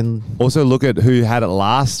fucking Also, look at who had it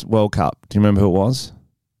last World Cup. Do you remember who it was?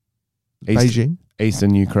 Beijing.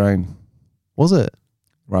 Eastern Ukraine, Was it?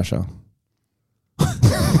 Russia.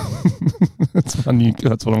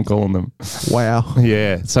 That's what I'm calling them. Wow.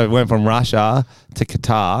 Yeah. So it went from Russia to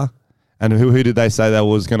Qatar. And who did they say that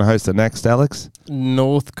was going to host it next, Alex?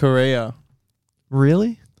 North Korea.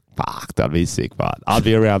 Really? Fuck, that'd be sick, but I'd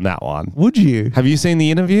be around that one. Would you? Have you seen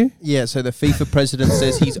the interview? Yeah, so the FIFA president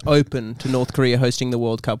says he's open to North Korea hosting the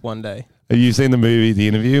World Cup one day. Have you seen the movie, The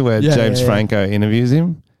Interview, where Yeah, James yeah. Franco interviews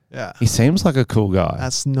him? Yeah. He seemes like a cool guy.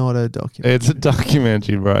 That's not a documentary. It's a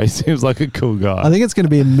documentary, bro. He seems like a cool guy. I think it's going to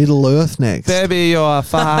be in Middle Earth next. Baby, your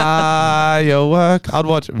firework. I'd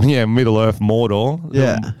watch, Middle Earth, Mordor.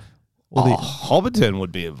 Yeah. Hobbiton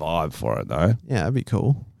would be a vibe for it, though. Yeah, that'd be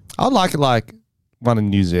cool. I'd like it like one in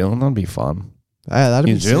New Zealand. That'd be fun. Yeah, that'd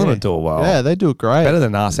New be Zealand sick. would do it well. Yeah, they do it great. Better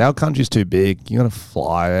than us. Our country's too big. You got to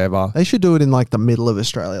fly over. They should do it in like the middle of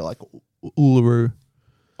Australia, like Uluru.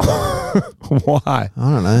 Why? I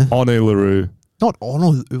don't know. On Uluru. Not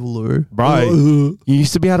on Uluru. Bro, you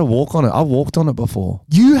used to be able to walk on it. I walked on it before.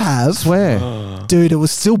 You have? Swear. Dude, it was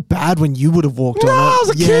still bad when you would have walked No, on it. I was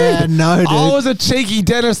a Yeah, kid. no, dude. I was a cheeky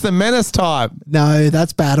Dennis the Menace type. No,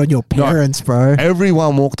 that's bad on your parents, bro.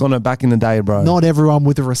 Everyone walked on it back in the day, bro. Not everyone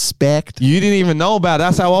with respect. You didn't even know about it.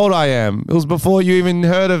 That's how old I am. It was before you even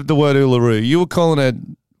heard of the word Uluru. You were calling it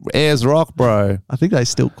Ayers Rock, bro. I think they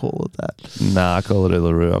still call it that. Nah, I call it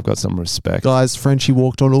Uluru. I've got some respect. Guys, Frenchie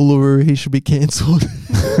walked on Uluru. He should be cancelled.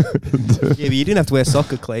 Yeah, but you didn't have to wear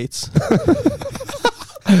soccer cleats.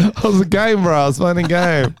 It was a game, bro. I was playing a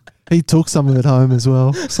game. He took some of it home as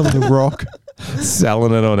well. Some of the rock.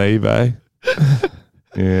 Selling it on eBay.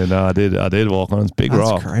 Yeah, no, I did walk on. It's a big That's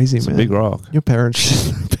rock. crazy, It's man. a big rock. Your parents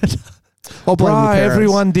should know better. I'll blame Bro, your parents.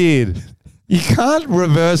 everyone did. You can't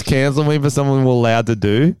reverse cancel me for something we're allowed to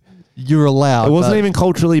do. You're allowed. It wasn't but- even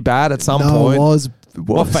culturally bad at some no, point. it was.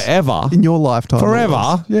 What, forever? In your lifetime. it Forever?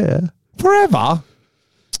 was. Yeah. Forever?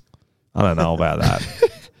 I don't know about that.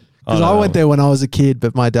 Because I went there when I was a kid,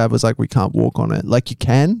 but my dad was like, we can't walk on it. Like, you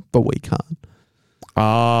can, but we can't.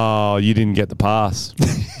 Oh, you didn't get the pass.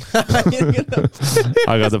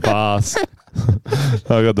 I got the pass.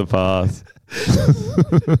 I got the pass.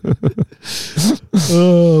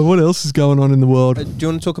 What else is going on in the world? Do you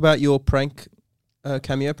want to talk about your prank,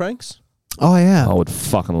 cameo pranks? Oh, yeah. I would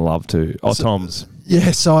fucking love to. Oh, Tom's.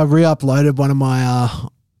 Yeah, so I re-uploaded one of my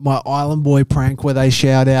my Island Boy prank where they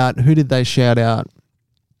shout out. Who did they shout out?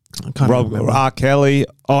 I can't remember. R. Kelly.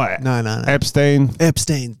 Oh, No. Epstein.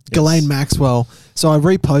 Ghislaine Maxwell. So I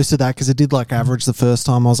reposted that because it did like average the first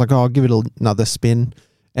time. I was like, oh, I'll give it another spin.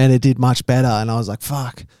 And it did much better. And I was like,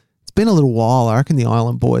 fuck, it's been a little while. I reckon the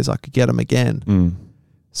Island Boys, I could get them again. Mm.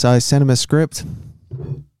 So I sent him a script.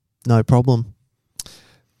 No problem.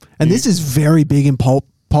 And this is very big in pop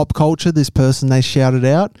culture, this person they shouted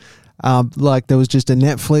out. Like there was just a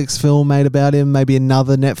Netflix film made about him, maybe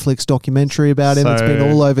another Netflix documentary about him. It's been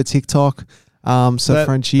all over TikTok.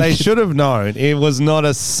 Frenchie, they should have known it was not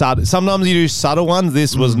a subtle. Sometimes you do subtle ones.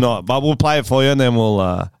 This was not, but we'll play it for you and then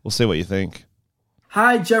we'll see what you think.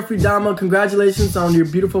 Hi, Jeffrey Dahmer. Congratulations on your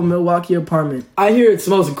beautiful Milwaukee apartment. I hear it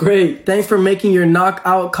smells great. Thanks for making your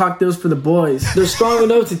knockout cocktails for the boys. They're strong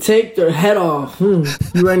enough to take their head off. You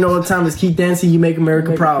already know what time is. Keep dancing, you make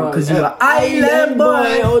America proud. Because you're an island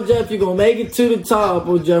boy. Oh, Jeff, you're going to make it to the top.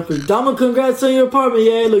 Oh, Jeffrey Dahmer, congrats on your apartment.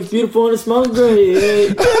 Yeah, it looks beautiful and it smells great.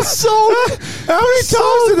 Yeah. How many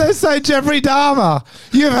times did they say Jeffrey Dahmer?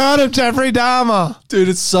 You've heard of Jeffrey Dahmer. dude,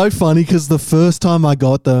 it's so funny because the first time I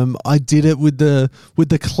got them, I did it with the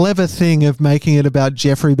clever thing of making it about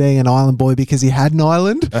Jeffrey being an island boy because he had an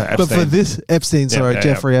island. But for this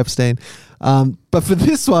Jeffrey Epstein. But for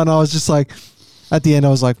this one, I was just like, at the end, I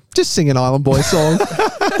was like, just sing an Island Boy song.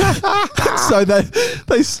 So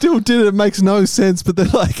they still did it. It makes no sense, but they're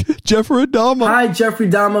like, Jeffrey Dahmer. Hi, Jeffrey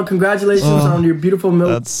Dahmer. Congratulations on your beautiful milk.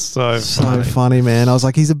 That's so funny, man. I was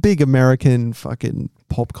like, he's a big American fucking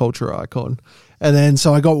pop culture icon. And then,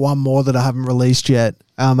 so I got one more that I haven't released yet.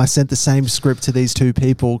 I sent the same script to these two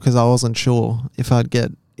people because I wasn't sure if I'd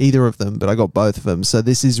get either of them, but I got both of them. So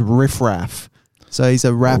this is Riff Raff. So he's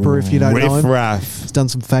a rapper, if you don't know him. Riff Raff. He's done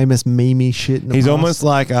some famous meme shit in the He's past. almost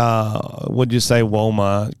like, what'd you say,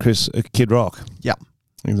 Walmart, Kid Rock. Yeah.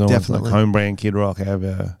 He's almost Definitely. like home brand Kid Rock.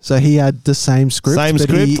 So he had the same script. Same but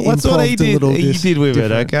script? What's what he did? He did with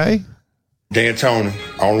it, okay? Dan Tony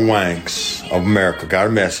on the Wanks of America got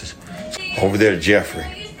a message over there to Jeffrey.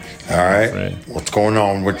 All right, what's going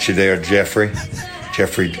on with you there, Jeffrey?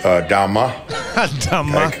 Jeffrey Dahmer.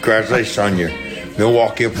 Dahmer. Congratulations on your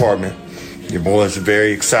Milwaukee apartment. Your boys are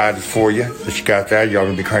very excited for you that you got that. Y'all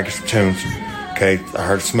gonna be cranking some tunes. Okay, I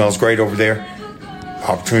heard it smells great over there.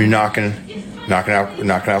 Opportunity knocking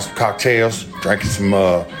out some cocktails, drinking some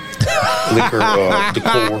liquor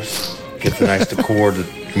decors. Get the nice decor, the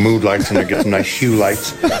mood lights in there, get some nice hue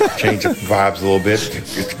lights, change up the vibes a little bit.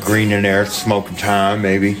 It's green in there, it's smoking time,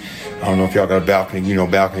 maybe. I don't know if y'all got a balcony, you know,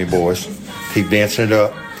 balcony boys. Keep dancing it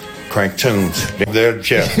up, crank tunes. There,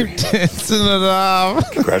 Jeff. Dancing it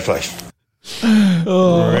up. Congratulations.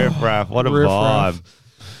 Riff Raff, what a Riff vibe. Raff.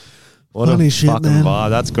 What Funny a shit, fucking man. vibe.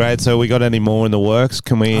 That's great. So we got any more in the works?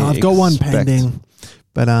 Can we I've got one expect- pending.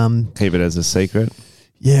 But Keep it as a secret.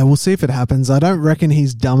 yeah, we'll see if it happens. I don't reckon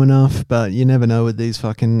he's dumb enough, but you never know with these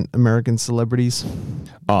fucking American celebrities.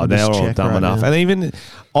 Oh, I'll they're just all check dumb right enough. now. And even,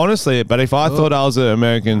 honestly, but if I thought I was an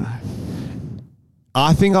American,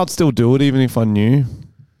 I think I'd still do it even if I knew.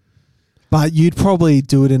 But you'd probably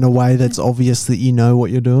do it in a way that's obvious that you know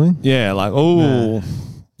what you're doing. Yeah, like, oh,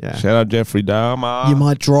 Yeah. shout out Jeffrey Dahmer. You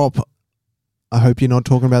might drop, I hope you're not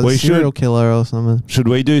talking about We the serial should. killer or something. Should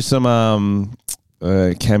we do some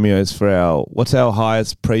cameos for what's our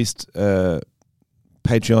highest priest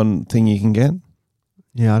Patreon thing you can get?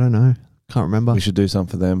 Yeah, I don't know. Can't remember. We should do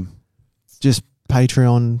something for them. Just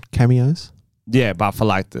Patreon cameos. Yeah, but for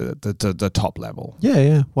like the top level.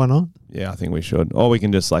 Yeah. Why not? Yeah, I think we should. Or we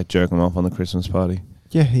can just like jerk them off on the Christmas party.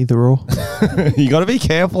 Yeah, either or. You got to be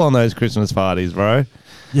careful on those Christmas parties, bro.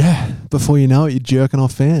 Yeah. Before you know it, you're jerking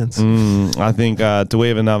off fans. I think. Do we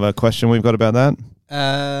have another question we've got about that?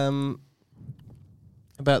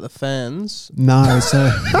 About the fans. No, so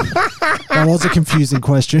that was a confusing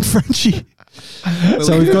question, Frenchie.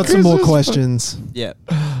 So we've got some more questions. Yeah.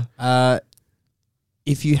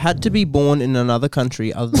 If you had to be born in another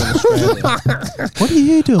country other than Australia, What are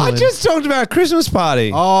you doing? I just talked about a Christmas party.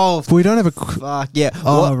 We don't have a. fuck yeah.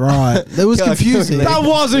 Oh, right. That was confusing. That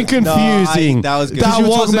wasn't confusing. that was good. Because That you were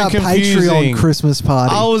talking wasn't about confusing. Patreon Christmas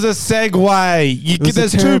party. I was a segue. was a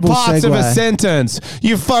There's two terrible parts of a segue. sentence.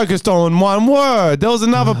 You focused on one word. There was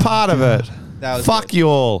another part of it. That was Fuck good. you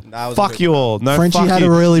all. That was Fuck good. you all. No, Frenchie fuck had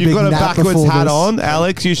you. a really You've big got a nap backwards before hat this. on.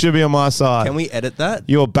 Alex, you should be on my side. Can we edit that?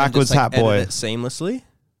 You're a And backwards just, hat boy. Edit it seamlessly?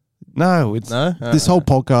 No, it's No? This whole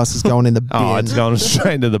podcast is going in the bin. Oh, it's gone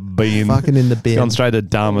straight to the bin. Fucking in the bin. Gone straight to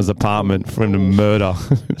Dharma's apartment for him to murder.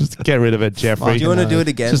 Just get rid of it, Jeffrey. Do you want to do it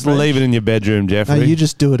again? Just French? leave it in your bedroom, No, Jeffrey. you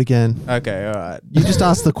just do it again. Okay, all right. You just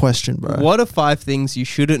ask the question, bro. What are 5 things you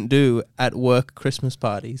shouldn't do at work Christmas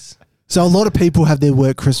parties? So a lot of people have their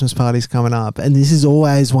work Christmas parties coming up, and this is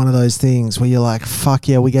always one of those things where you're like, fuck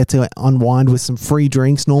yeah, we get to unwind with some free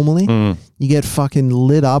drinks normally. You get fucking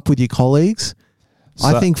lit up with your colleagues.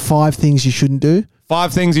 I think 5 things you shouldn't do.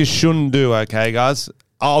 5 things you shouldn't do, okay, guys?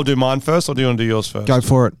 I'll do mine first, or do you want to do yours first? Go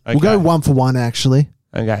for it. Okay. We'll go 1 for 1, actually.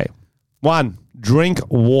 Okay. 1, drink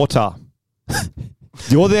water.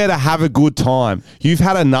 You're there to have a good time. You've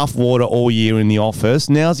had enough water all year in the office.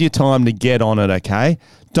 Now's your time to get on it, okay?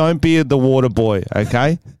 Don't be the water boy,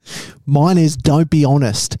 okay? Mine is don't be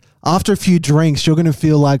honest. After a few drinks, you're going to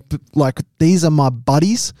feel like these are my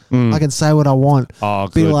buddies. I can say what I want. Oh,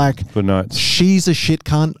 Be good. like, Good notes. she's a shit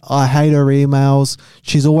cunt. I hate her emails.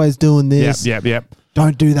 She's always doing this. Yep.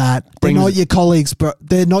 Don't do that. They're Brings- not your colleagues, bro.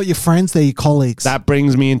 They're not your friends. They're your colleagues. That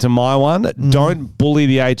brings me into my one. Don't bully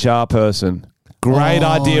the HR person. Great Oh,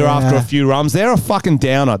 idea after yeah. a few rums. They're a fucking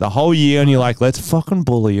downer the whole year, and you're like, let's fucking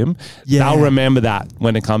bully him. Yeah. They'll remember that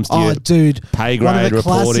when it comes to your dude. pay One of grade the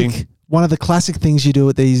reporting. One of the classic things you do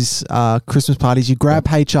at these Christmas parties, you grab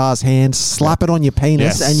HR's hand, slap it on your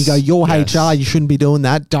penis, Yes. and you go, "You're Yes. HR. You shldn't be doing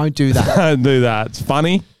that. Don't do that." Don't do that. It's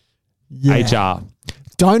funny. Yeah. HR.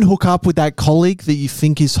 Don't hook up with that colleague that you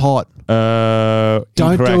think is hot. Don't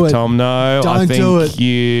Don't do it. Tom. No, I Don't think do it.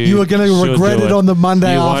 You are going to should regret do it on the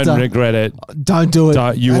Monday you after. won't regret it. Don't do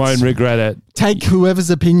it. You That's- won't regret it. Take whoever's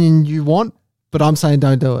opinion you want, but I'm saying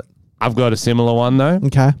don't do it. I've got a similar one though.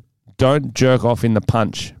 Okay. Don't jerk off in the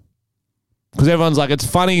punch. Because everyone's like, it's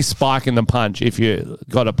funny spiking the punch. If you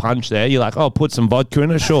got a punch there, you're like, oh, put some vodka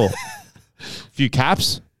in it, sure. Few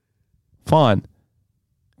caps, fine.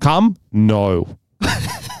 Come? No.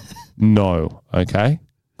 No, okay?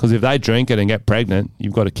 Because if they drink it and get pregnant,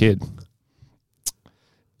 you've got a kid.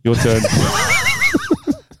 Your turn.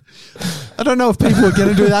 I don't know if people are going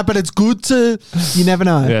to do that, but it's good to. You never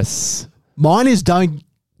know. Yes. Mine is don't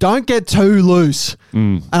get too loose.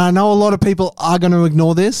 And I know a lot of people are going to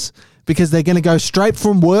ignore this because they're going to go straight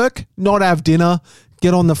from work, not have dinner,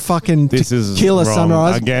 get on the fucking This is tequila wrong.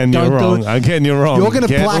 sunrise. Again, Don't you're do wrong. it. Again, you're wrong. You're gonna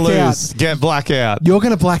Get black loose. out. Get blackout. You're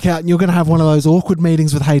going to black out and you're going to have one of those awkward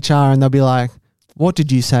meetings with HR and they'll be like, what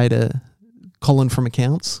did you say to Colin from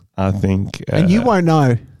accounts? I think. And you won't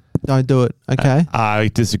know. Don't do it. Okay. I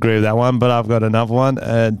disagree with that one, but I've got another one.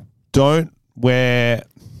 Don't wear.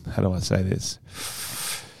 How do I say this?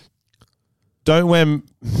 Don't wear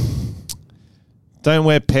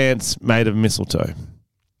pants made of mistletoe.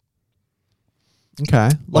 Okay.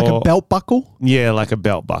 Like a Or- belt buckle? Yeah, like a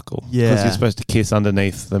belt buckle. Yeah. Because you're supposed to kiss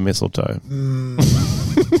underneath the mistletoe.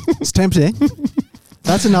 It's tempting.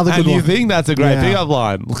 That's another And good you one. think that's a great Yeah. pickup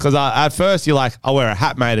line. Because at first you're like, I wear a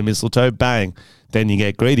hat made of mistletoe, bang. Then you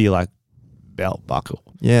get greedy, you're like, belt buckle.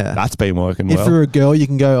 Yeah. That's been working If well. you're a girl, you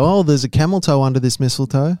can go, oh, there's a camel toe under this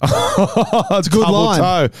mistletoe. It's a good double line.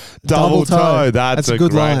 toe. Double toe. That's a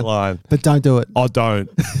good great line. But don't do it. Oh, don't.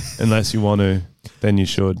 Unless you want to, then you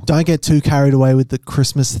should. Don't get too carried away with the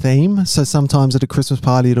Christmas theme. So sometimes at a Christmas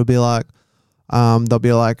party, it'll be like, they'll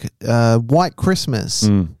be like, White Christmas.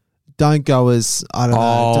 Don't go as, I don't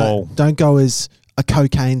know, don't go as a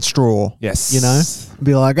cocaine straw. Yes. You know?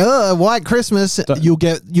 Be like, oh, White Christmas,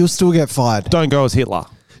 you'll still get fired. Don't go as Hitler.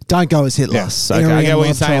 Don't go as Hitler. Yes. Okay. I get what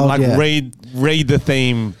you're saying. Like read the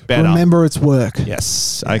theme better. Remember it's work.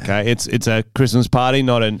 Yes. Okay. It's a Christmas party,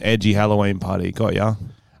 not an edgy Halloween party. Got ya.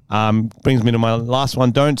 Brings me to my last one.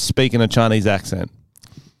 Don't speak in a Chinese accent.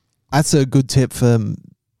 That's a good tip for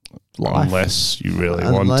life. Unless you really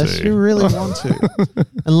want Unless to. you really want to.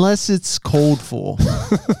 Unless it's called for.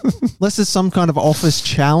 Unless it's some kind of office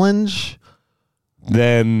challenge.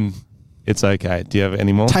 Then it's okay. Do you have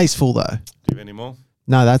any more? Tasteful, though. Do you have any more?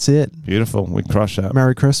 No, that's it. Beautiful. We crush that.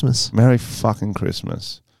 Merry Christmas. Merry fucking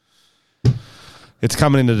Christmas. It's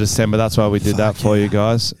coming into December. That's why we did that for you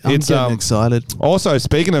guys. I'm It's getting excited. Also,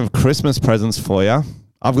 speaking of Christmas presents for you,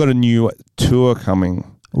 I've got a new tour coming.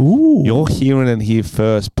 Ooh. You're hearing it here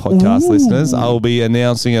first, podcast listeners. I'll be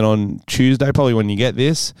announcing it on Tuesday, probably when you get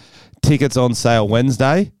this. Tickets on sale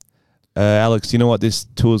Wednesday. Alex, do you know what this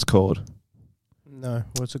tour's called? No.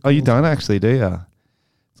 What's it called? Oh, you don't actually, do you?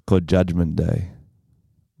 It's called Judgment Day.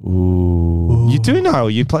 Ooh. You do know.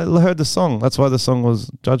 You heard the song. That's why the song was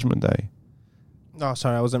Judgment Day. Oh,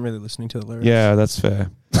 sorry. I wasn't really listening to the lyrics. Yeah, that's fair.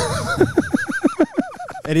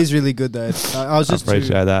 It is really good, though. I was just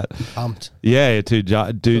appreciate that. pumped. Yeah, you're too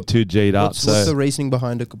G'd up. What's the reasoning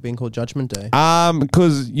behind it being called Judgment Day?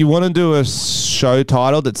 Because you want to do a show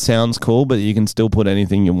title that sounds cool, but you can still put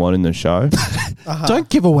anything you want in the show. Don't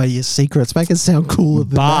give away your secrets. Make it sound cooler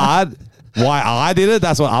than that. But why I did it,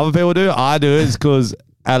 that's what other people do. I do it is because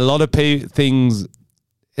a lot of things,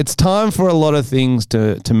 it's time for a lot of things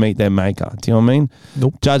to meet their maker. Do you know what I mean?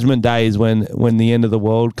 Nope. Judgment Day is when the end of the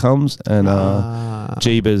world comes and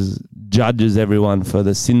Jeebus judges everyone for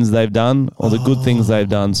the sins they've done or the good things they've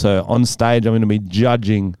done. So on stage, I'm going to be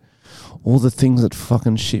judging all the things that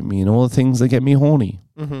fucking shit me and all the things that get me horny.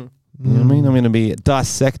 Mm-hmm. You know what I mean? I'm going to be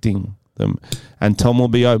dissecting them. And Tom will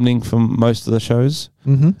be opening for most of the shows.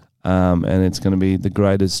 Mm-hmm. And it's going to be the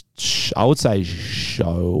greatest, I would say,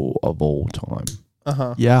 show of all time.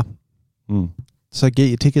 Yeah. Mm. So get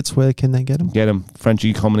your tickets. Where can they get them? Get them.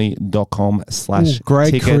 FrenchieComedy.com/tickets.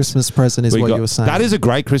 Great Christmas present is what you were saying. That is a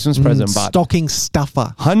great Christmas present. But stocking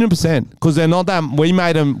stuffer. 100%. Because they're not that. We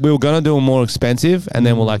made them. We were going to do them more expensive. And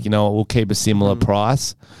then we're like, you know what, we'll keep a similar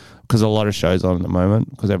price. Because a lot of shows on at the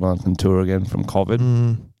moment. Because everyone can tour again from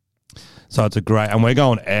COVID. So it's a great. And we're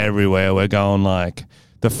going everywhere. We're going like.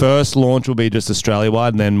 The first launch will be just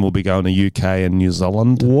Australia-wide, and then we'll be going to UK and New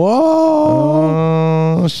Zealand.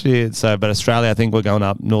 Whoa. Oh, shit. So, but Australia, I think we're going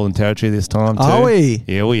up Northern Territory this time, too. Are we?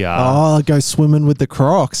 Here we are. Oh, go swimming with the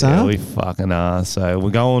Crocs, huh? Yeah, we fucking are. So,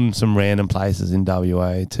 we're going some random places in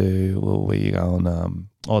WA, too. We're going,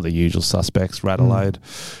 the usual suspects, Radelaide,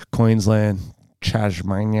 Queensland,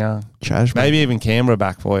 Tasmania. Maybe even Canberra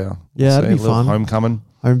back for you. Yeah, that'd be fun. Homecoming.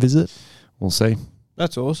 Home visit. We'll see.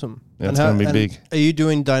 That's awesome. Yeah, it's going to be big. Are you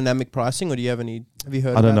doing dynamic pricing, or do you have any? Have you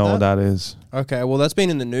heard? I don't know what that is. Okay, well, that's been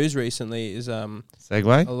in the news recently. Is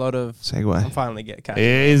Segway? A lot of Segway. I'm finally getting.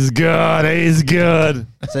 He's good. He's good.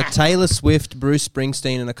 So Taylor Swift, Bruce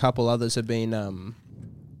Springsteen, and a couple others have been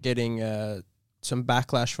getting some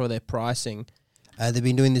backlash for their pricing. They've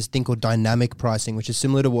been doing this thing called dynamic pricing, which is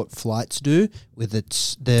similar to what flights do with their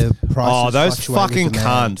prices. Oh, those fucking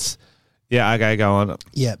cunts. Yeah, okay, go on.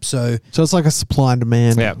 Yep, so it's like a supply and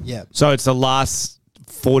demand. Yeah. Yep. So it's the last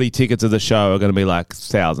 40 tickets of the show are going to be like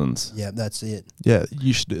thousands. Yeah, that's it. Yeah,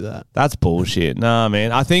 you should do that. That's bullshit. Nah,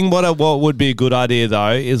 man. I think what would be a good idea,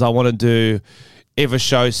 though, is I want to do, if a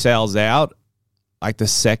show sells out, like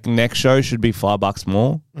the next show should be $5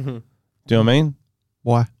 more. Mm-hmm. Do you know what I mean?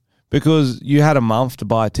 Why? Because you had a month to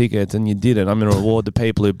buy tickets and you didn't. I'm going to reward the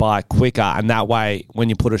people who buy quicker. And that way, when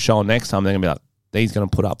you put a show on next time, they're going to be like, he's going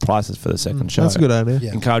to put up prices for the second show. That's a good idea.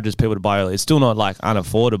 Yeah. Encourages people to buy early. It's still not like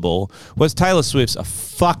unaffordable. Whereas Taylor Swift's a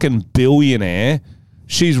fucking billionaire.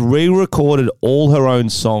 She's re-recorded all her own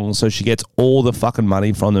songs so she gets all the fucking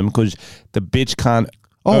money from them because the bitch can't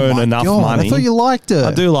earn enough money. I thought you liked her.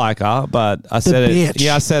 I do like her, but I said it.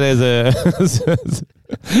 Yeah, I said it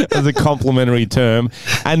as a complimentary term.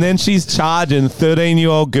 And then she's charging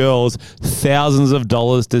 13-year-old girls thousands of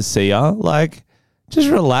dollars to see her. Like, just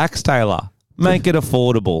relax, Taylor. Make it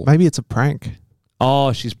affordable. Maybe it's a prank.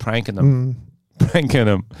 Oh, she's pranking them. Pranking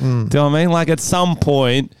them. Do you know what I mean? Like at some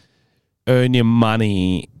point, earn your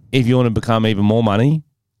money. If you want to become even more money,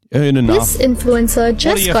 earn enough. This influencer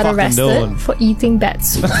just got arrested for eating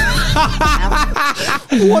bats. What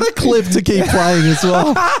a clip to keep playing as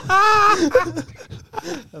well.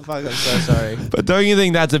 I'm so sorry. But don't you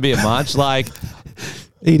think that's a bit much? Like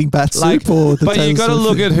eating bat soup or the But you got to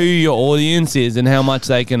look at who your audience is and how much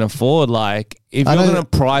they can afford. Like, if you're going to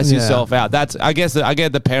price yourself out, that's I get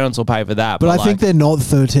the parents will pay for that. But I think they're not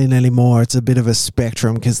 13 anymore. It's a bit of a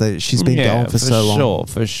spectrum because she's been going for so long.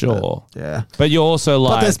 For sure. Yeah. But you're also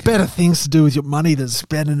like... But there's better things to do with your money than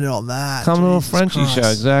spending it on that. Come to a Frenchie show,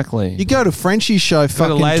 exactly. You go to Frenchie show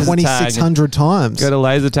fucking 2,600 times. Go to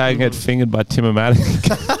Laser Tag and get fingered by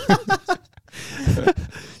Tim-O-Matic.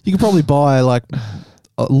 You could probably buy like...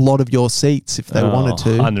 a lot of your seats if they wanted to.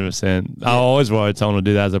 100%. Yeah. I always worried someone would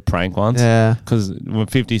do that as a prank once. Yeah. Because when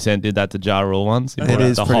 50 Cent did that to Ja Rule once, he it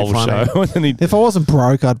is the pretty whole funny. show. If I wasn't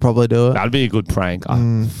broke, I'd probably do it. That'd be a good prank.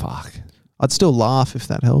 Oh, fuck. I'd still laugh if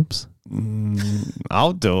that helps.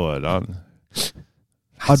 I'll do it.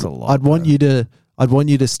 I'd want you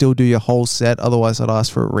to still do your whole set. Otherwise, I'd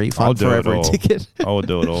ask for a refund for every ticket. I would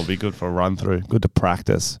do it all. Be good for a run through. Good to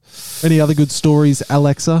practice. Any other good stories,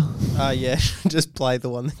 Alexa? Yeah. Just play the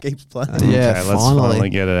one that keeps playing. Yeah, okay, let's finally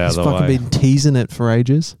get it out of the way. I've fucking been teasing it for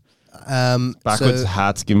ages. Backwards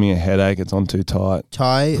hats give me a headache. It's on too tight.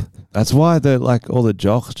 Ty. That's why all the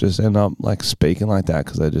jocks just end up like speaking like that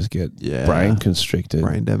because they just get brain constricted.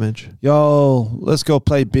 Brain damage. Yo, let's go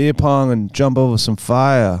play beer pong and jump over some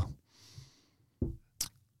fire.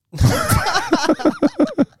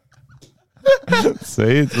 See,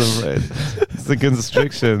 it's the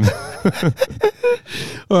constriction.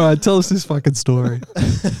 All right, tell us this fucking story.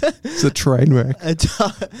 It's a train wreck. A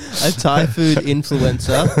Thai food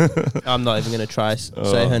influencer, I'm not even going to try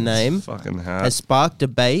say her name, fucking hat. Has sparked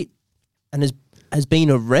debate and has been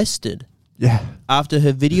arrested. Yeah. After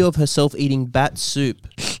her video of herself eating bat soup.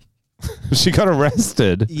 She got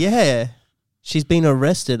arrested? Yeah. She's been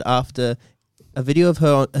arrested after a video of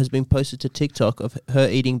her has been posted to TikTok of her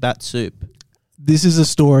eating bat soup. This is a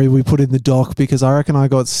story we put in the doc because I reckon I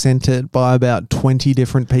got sent it by about 20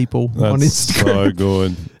 different people on Instagram. So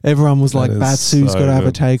good. Everyone was like, Batsu's got to have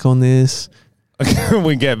a take on this. Can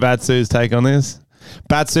we get Batsu's take on this?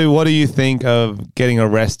 Batsu, what do you think of getting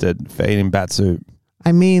arrested for eating bat soup?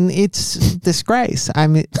 I mean, it's disgrace. I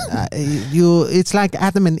mean, it's like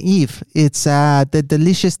Adam and Eve. It's the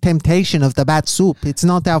delicious temptation of the bat soup. It's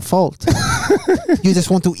not our fault. You just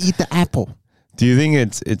want to eat the apple. Do you think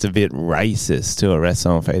it's a bit racist to arrest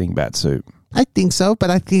someone for eating bat soup? I think so, but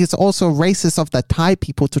I think it's also racist of the Thai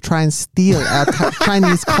people to try and steal our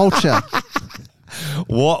Chinese culture.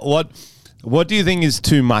 What do you think is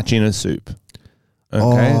too much in a soup?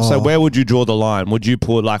 Okay, so where would you draw the line? Would you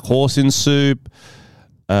put like horse in soup,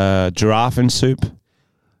 giraffe in soup?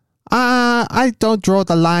 I don't draw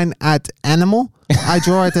the line at animal. I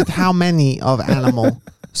draw it at how many of animal.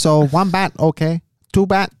 So 1 bat, okay. 2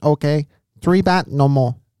 bat, okay. 3 bat, no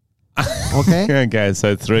more. Okay? Okay,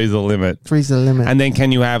 so 3's the limit. 3's the limit. And then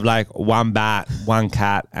can you have like 1 bat, 1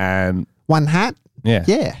 cat, and... 1 hat? Yeah.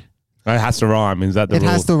 Yeah. It has to rhyme. Is that the rule? It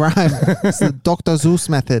has to rhyme. It's the Dr. Zeus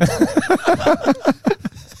method.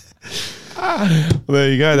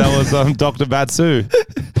 There you go. That was Dr. Batsu.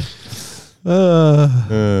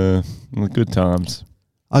 Good times.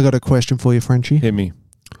 I got a question for you, Frenchie. Hit me.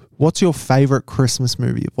 What's your favorite Christmas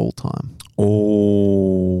movie of all time?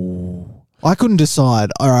 Oh... I couldn't decide.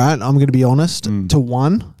 All right, I'm going to be honest. To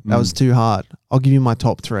one, that was too hard. I'll give you my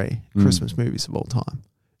top 3 Christmas movies of all time.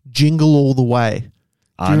 Jingle All the Way.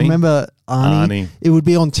 Do you remember Arnie? It would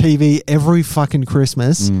be on TV every fucking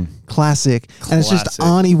Christmas. Classic. And it's just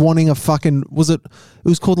Arnie wanting a fucking... It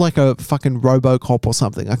was called like a fucking RoboCop or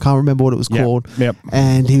something. I can't remember what it was called. Yep.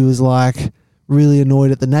 And he was like really annoyed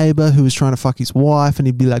at the neighbor who was trying to fuck his wife, and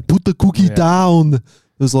he'd be like, put the cookie down.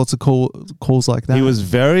 There's lots of calls like that. He was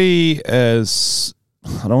very, I don't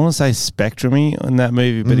want to say spectrumy in that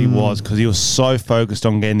movie, but he was, because he was so focused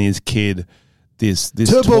on getting his kid this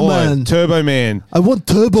Turbo toy. Man. Turbo Man. I want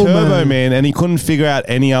Turbo Man. And he couldn't figure out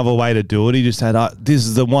any other way to do it. He just had, this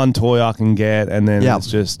is the one toy I can get, and then it's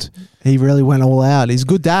just... He really went all out. He's a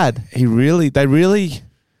good dad. They really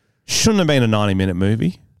shouldn't have been a 90-minute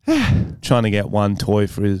movie. Trying to get one toy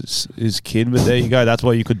for his kid, but there you go. That's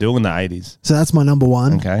what you could do in the 80s. So that's my number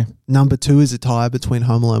 1. Okay. Number 2 is a tie between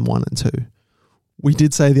Home Alone 1 and 2. We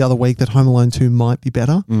did say the other week that Home Alone 2 might be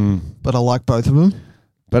better, but I like both of them.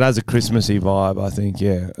 But as a Christmassy vibe, I think,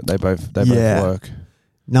 they both work.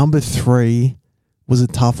 Number 3 was a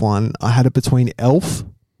tough one. I had it between Elf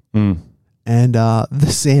and the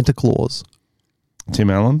Santa Claus. Tim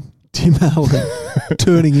Allen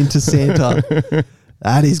turning into Santa.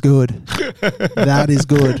 That is good. That is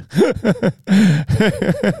good.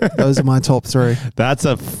 Those are my top 3. That's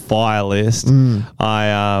a fire list.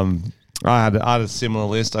 I had a similar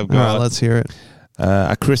list. I've got. All right, let's hear it.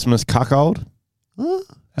 A Christmas Cuckold.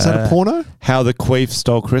 Is that a porno? How the Queef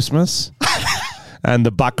Stole Christmas. And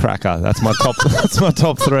the Butt Cracker. That's my top. That's my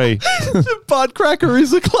top 3. The Butt Cracker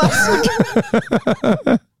is a classic.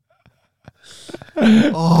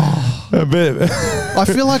 A bit. I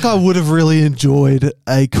feel like I would have really enjoyed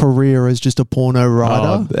a career as just a porno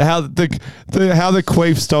writer. How the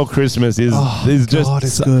Queef Stole Christmas is just. God,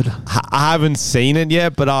 it's good. I haven't seen it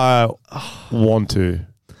yet, but I want to.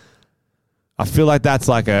 I feel like that's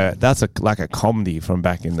like a comedy from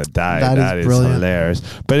back in the day. That is brilliant. Hilarious.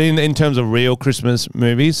 But in terms of real Christmas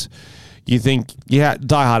movies, you think Die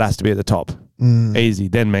Hard has to be at the top, easy.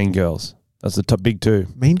 Then Mean Girls. That's the top big 2.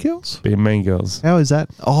 Mean Girls? Being Mean Girls. How is that?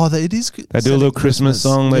 Oh, it is good. They do a little Christmas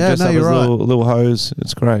song. They dress up as little hoes.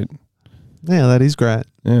 It's great. Yeah, that is great.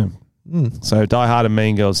 Yeah. So Die Hard and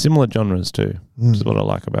Mean Girls, similar genres too, which is what I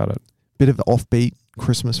like about it. Bit of offbeat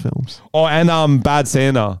Christmas films. Oh, and Bad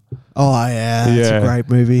Santa. Oh yeah, it's a great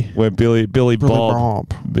movie. Where Billy Bob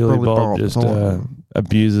just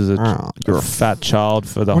abuses a fat child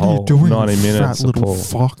for the whole 90 minutes. Fat little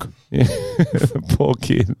fuck. Yeah, poor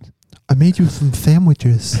kid. I made you some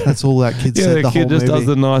sandwiches. That's all that kid said. The kid just does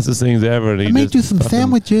the nicest things ever. And I made you some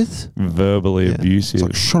sandwiches. Verbally abusive. It's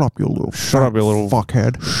like, shut up, you little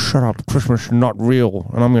fuckhead. Shut up. Christmas is not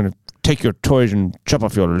real. And I'm going to take your toys and chop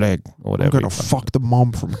off your leg or whatever. I'm going to fuck the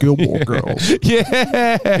mom from Gilmore Girls.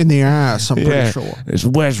 Yeah. In the ass, I'm pretty sure. It's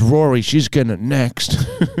Where's Rory? She's getting it next.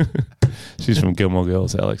 She's from Gilmore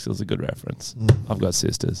Girls, Alex. It was a good reference. I've got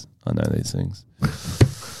sisters. I know these things.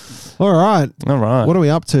 All right. What are we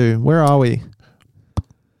up to? Where are we?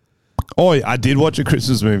 Oh, I did watch a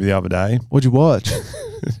Christmas movie the other day. What'd you watch?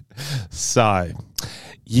 So,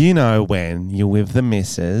 you know when you're with the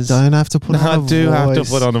missus. Don't have to put on a voice. I do have to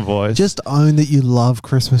put on a voice. Just own that you love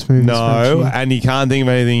Christmas movies. No, and you can't think of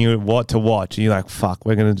anything what to watch. You're like, fuck,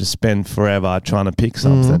 we're going to just spend forever trying to pick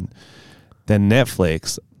something. Then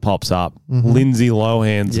Netflix pops up. Lindsay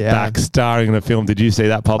Lohan's back starring in a film. Did you see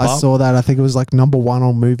that pop up? I saw that. I think it was like number 1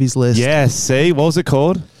 on movies list. Yeah, see? What was it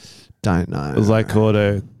called? Don't know. It was like called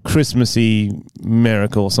a Christmassy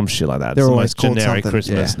Miracle or some shit like that. It's the most generic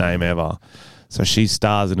Christmas name ever. So she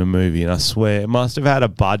stars in a movie, and I swear it must have had a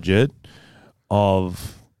budget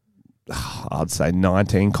of, I'd say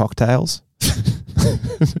 19 cocktails.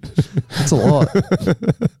 That's a lot.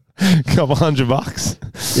 Couple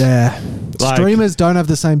 $100. Yeah. Streamers don't have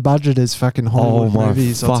the same budget as fucking Hollywood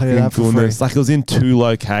movies. I'll tell you that for free. Like, it was in 2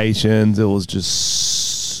 locations. It was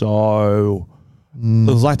just so...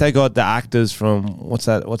 It was like they got the actors from... What's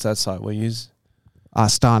that site we use?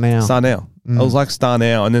 Star Now. It was like Star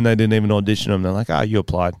Now, and then they didn't even audition them. They're like, you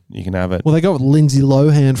applied. You can have it. Well, they got Lindsay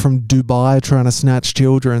Lohan from Dubai trying to snatch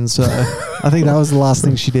children, so I think that was the last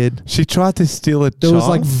thing she did. She tried to steal a child? There was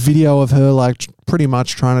like video of her like pretty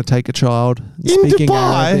much trying to take a child. In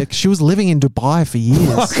Dubai? Arabic. She was living in Dubai for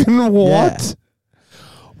years. Fucking what? Yeah.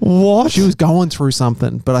 What? She was going through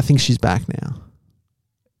something, but I think she's back now.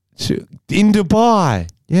 In Dubai?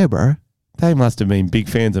 Yeah, bro. They must have been big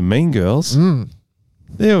fans of Mean Girls.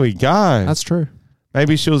 There we go. That's true.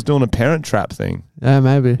 Maybe she was doing a Parent Trap thing. Yeah,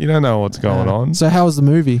 maybe. You don't know what's going on. So how was the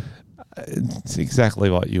movie? It's exactly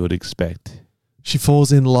what you would expect. She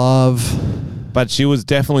falls in love. But she was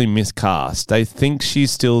definitely miscast. They think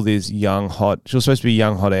she's still this young, hot... She was supposed to be a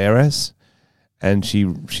young, hot heiress. And she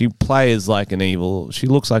plays like an evil... She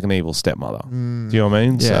looks like an evil stepmother. Do you know what I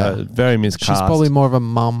mean? Yeah. So very miscast. She's probably more of a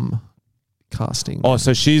mum casting. Oh,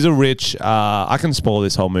 so she's a rich... I can spoil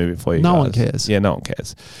this whole movie for you No guys. one cares. Yeah, no one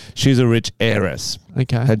cares. She's a rich heiress.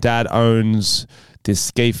 Okay. Her dad owns this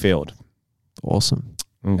ski field. Awesome.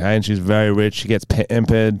 Okay, and she's very rich. She gets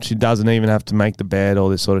pampered. She doesn't even have to make the bed, all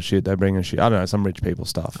this sort of shit. They bring her shit. I don't know, some rich people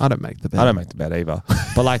stuff. I don't make the bed. I don't make the bed either.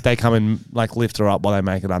 But like they come and like lift her up while they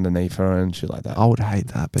make it underneath her and shit like that. I would hate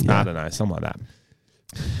that, but yeah. I don't know, something like that.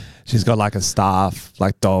 She's got like a staff,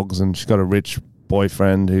 like dogs, and she's got a rich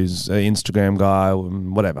boyfriend who's an Instagram guy,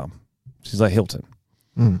 whatever. She's like Hilton.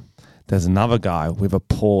 There's another guy with a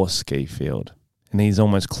poor ski field. And he's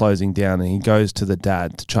almost closing down, and he goes to the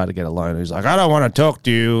dad to try to get a loan. He's like, I don't want to talk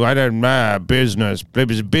to you. I don't know. Business.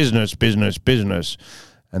 And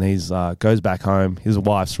he's goes back home. His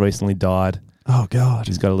wife's recently died. Oh, God.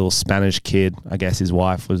 He's got a little Spanish kid. I guess his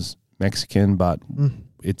wife was Mexican, but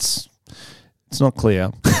it's not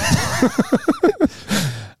clear.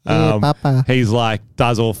 He's like,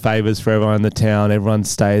 does all favors for everyone in the town. Everyone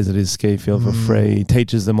stays at his ski field for free. He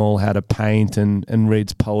teaches them all how to paint and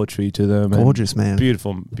reads poetry to them. Gorgeous, man.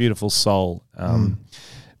 Beautiful, beautiful soul.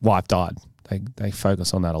 Wife died. They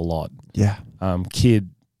focus on that a lot. Yeah. Kid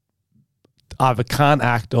either can't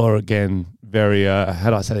act or, again, very, how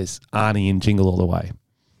do I say this? Arnie in Jingle All the Way.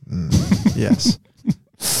 Yes.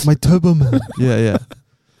 My turbo man. Yeah.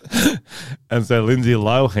 And so Lindsay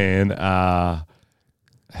Lohan...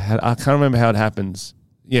 I can't remember how it happens.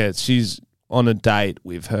 Yeah, she's on a date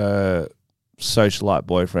with her socialite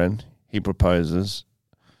boyfriend. He proposes.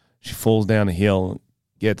 She falls down a hill,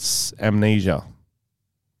 gets amnesia,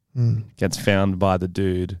 gets found by the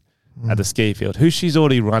dude at the ski field, who she's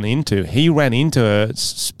already run into. He ran into her,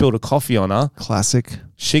 spilled a coffee on her. Classic.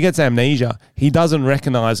 She gets amnesia. He doesn't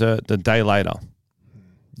recognize her the day later.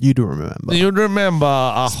 You do remember. You'd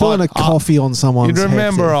remember spilling a coffee on someone's You'd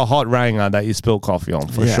remember head. a hot ranger that you spilled coffee on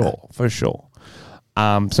for sure.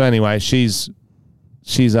 So anyway, she's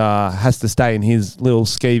has to stay in his little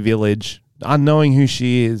ski village, unknowing who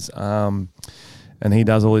she is. and he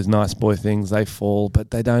does all his nice boy things. They fall,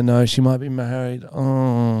 but they don't know she might be married.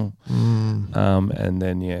 Oh. And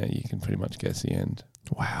then, you can pretty much guess the end.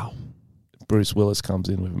 Wow. Bruce Willis comes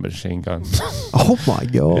in with a machine gun. Oh, my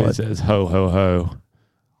God. He says, ho, ho, ho.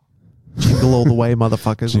 Jingle all the way,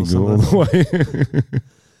 motherfuckers. Jingle all the way.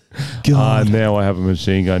 God. Now I have a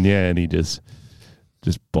machine gun. Yeah, and he just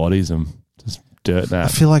bodies them. Just dirt nap. I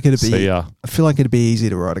feel like it'd be easy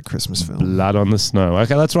to write a Christmas film. Blood on the snow.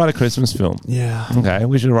 Okay, let's write a Christmas film. Yeah. Okay,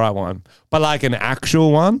 we should write one. But like an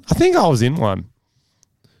actual one? I think I was in one.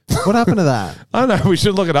 What happened to that? I don't know. We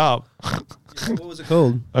should look it up. What was it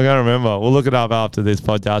called? I can't remember. We'll look it up after this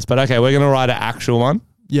podcast. But okay, we're going to write an actual one.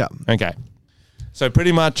 Yeah. Okay. So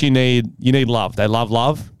pretty much you need love. They love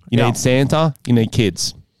love. You need Santa. You need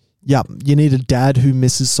kids. Yeah. You need a dad who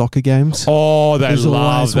misses soccer games. Oh, they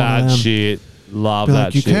love that shit. Love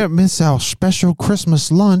that shit. You can't miss our special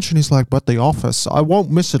Christmas lunch. And he's like, but the office. I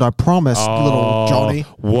won't miss it. I promise, little Johnny.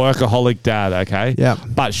 Workaholic dad, okay? Yeah.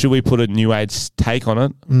 But should we put a new age take on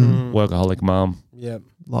it? Workaholic mum. Yeah.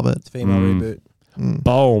 Love it. It's female reboot.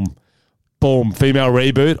 Boom. Boom. Female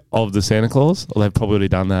reboot of the Santa Claus. Or they've probably already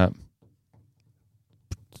done that.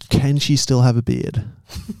 Can she still have a beard?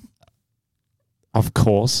 Of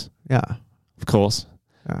course. Yeah. Of course.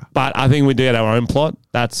 Yeah. But I think we do get our own plot.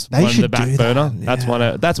 That's they one in the back burner.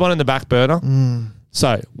 That. That's one in the back burner.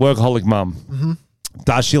 So, workaholic mum. Mm-hmm.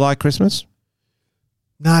 Does she like Christmas?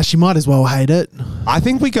 Nah, she might as well hate it. I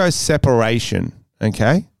think we go separation,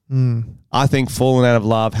 okay? I think falling out of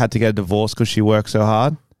love, had to get a divorce because she worked so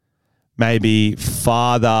hard. Maybe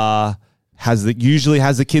father usually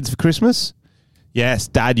has the kids for Christmas. Yes,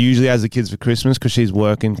 dad usually has the kids for Christmas because she's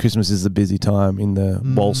working. Christmas is a busy time in the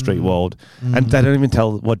Wall Street world. And they don't even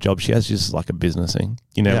tell what job she has. She's just like a business thing.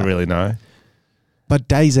 You never really know. But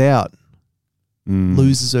days out,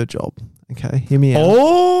 loses her job. Okay, hear me out.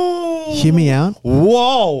 Oh! Hear me out.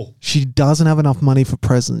 Whoa! She doesn't have enough money for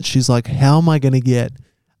presents. She's like, how am I going to get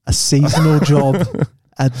a seasonal job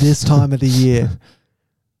at this time of the year?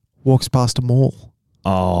 Walks past a mall.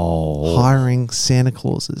 Oh. Hiring Santa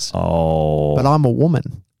Clauses. Oh. But I'm a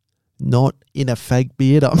woman, not in a fake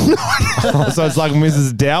beard. So it's like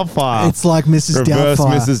Mrs. Doubtfire. It's like Mrs. Reverse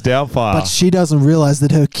Doubtfire. Mrs. Doubtfire. But she doesn't realize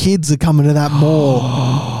that her kids are coming to that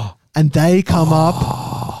mall and they come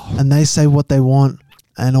up and they say what they want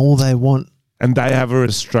and all they want. And they have a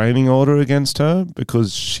restraining order against her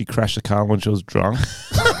because she crashed a car when she was drunk.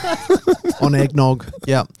 On eggnog.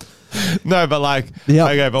 Yeah. No, but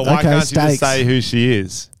okay, but why can't you just say who she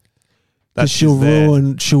is? Because she'll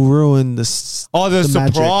ruin this. Oh, the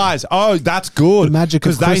surprise. Magic. Oh, that's good. The magic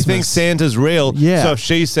of Christmas. Because they think Santa's real. Yeah. So if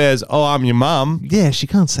she says, oh, I'm your mum. Yeah, she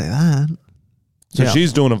can't say that. So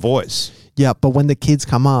she's doing a voice. Yeah, but when the kids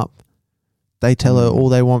come up, they tell her all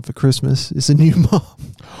they want for Christmas is a new mum.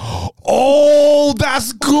 Oh,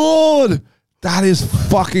 that's good. That is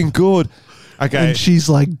fucking good. Okay. And she's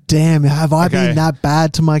like, damn, have I been that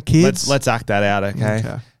bad to my kids? Let's act that out,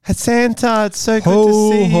 okay? Hey, Santa, it's so good to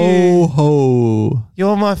see you. Ho.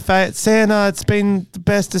 You're my favorite. Santa, it's been the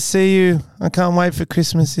best to see you. I can't wait for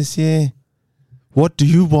Christmas this year. What do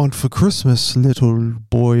you want for Christmas, little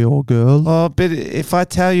boy or girl? Oh, but if I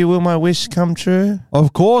tell you, will my wish come true?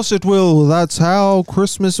 Of course it will. That's how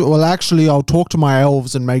Christmas... Well, actually, I'll talk to my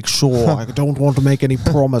elves and make sure. I don't want to make any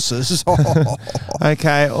promises.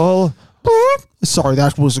 Okay, all... Sorry,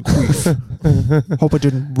 that was a queef. Hope I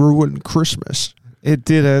didn't ruin Christmas. It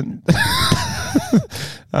didn't.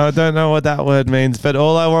 I don't know what that word means, but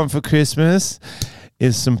all I want for Christmas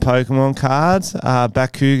is some Pokemon cards,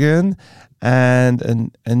 Bakugan,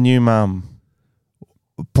 and a new mum.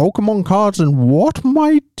 Pokemon cards and what,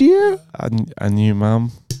 my dear? A new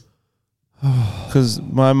mum. Because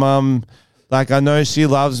my mum... Like, I know she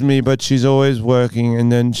loves me, but she's always working,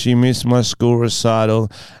 and then she missed my school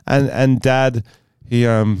recital. And Dad, he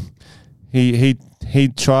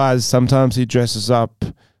tries. Sometimes he dresses up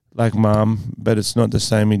like Mum, but it's not the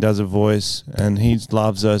same. He does a voice, and he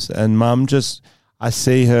loves us. And Mum I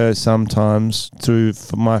see her sometimes through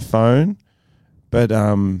my phone, but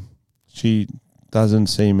she doesn't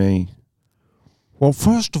see me. Well,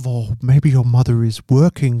 first of all, maybe your mother is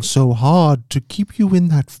working so hard to keep you in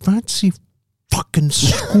that fancy fucking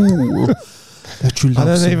school that you love.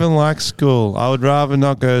 I don't even like school. I would rather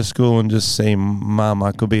not go to school and just see Mum.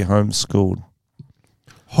 I could be homeschooled.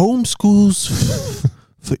 Homeschools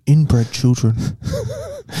for inbred children.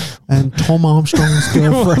 And Tom Armstrong's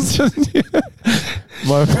girlfriend.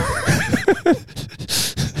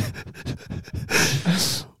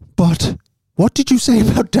 But what did you say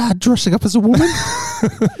about Dad dressing up as a woman?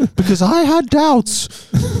 Because I had doubts.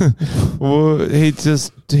 Well, he's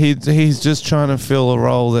just trying to fill a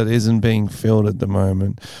role that isn't being filled at the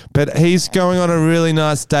moment. But he's going on a really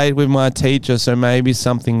nice date with my teacher, so maybe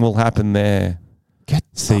something will happen there. Get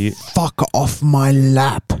the fuck off my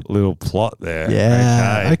lap. Little plot there.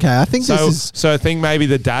 Yeah. Okay. I think So I think maybe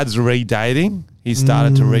the dad's redating. He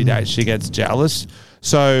started to redate. She gets jealous.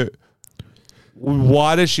 So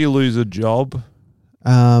why does she lose a job?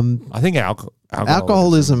 I think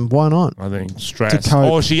alcoholism. Why not? I think stress.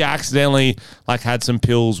 Or she accidentally had some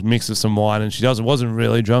pills mixed with some wine, and she wasn't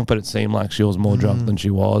really drunk, but it seemed like she was more drunk than she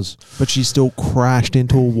was. But she still crashed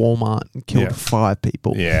into a Walmart and killed 5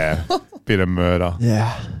 people. Yeah. Bit of murder.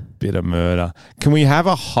 Yeah. Bit of murder. Can we have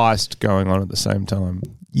a heist going on at the same time?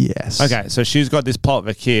 Yes. Okay, so she's got this plot of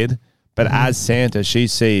a kid, but as Santa, she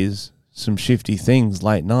sees some shifty things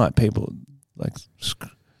late night. People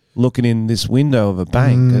looking in this window of a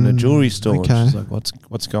bank and a jewelry store. Okay. And she's like,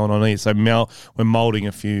 what's going on here? So we're molding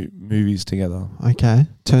a few movies together. Okay.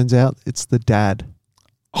 Turns out it's the dad.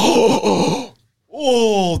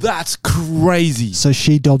 Oh, that's crazy. So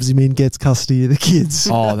she dobs him in, gets custody of the kids.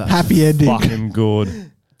 Oh, that's happy ending. Fucking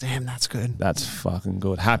good. Damn, that's good. That's fucking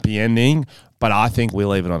good. Happy ending, but I think we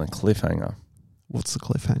leave it on a cliffhanger. What's the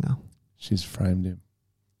cliffhanger? She's framed him.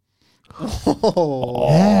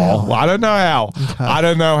 Oh, I don't know how. Okay. I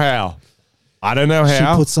don't know how.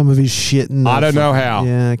 She put some of his shit in. I don't know how.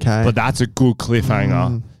 Yeah, okay. But that's a good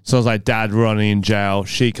cliffhanger. So it's like Dad running in jail.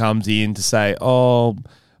 She comes in to say, "Oh,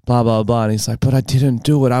 blah blah blah," and he's like, "But I didn't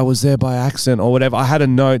do it. I was there by accident or whatever. I had a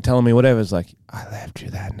note telling me whatever." It's like, "I left you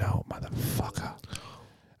that note, motherfucker,"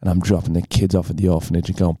 and I'm dropping the kids off at the orphanage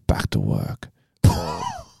and going back to work.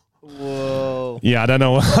 Whoa. Yeah, I don't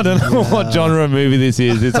know what genre of movie this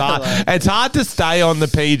is. It's hard. It's hard to stay on the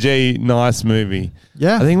PG nice movie.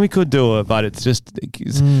 Yeah. I think we could do it, but it's just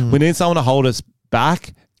we need someone to hold us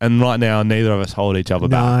back, and right now neither of us hold each other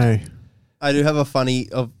back. I do have a funny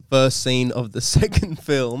first scene of the second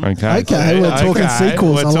film. Okay, we're talking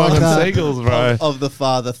sequels. We're talking sequels, bro. Of the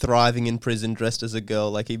father thriving in prison dressed as a girl,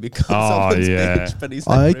 like he becomes someone's bitch, but he's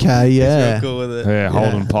like he's real cool with it. Yeah,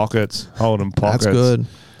 holding pockets. That's good.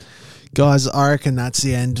 Guys, I reckon that's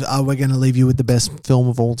the end. We're going to leave you with the best film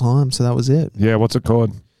of all time. So that was it. Yeah, what's it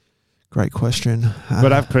called? Great question.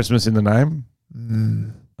 But have Christmas in the name.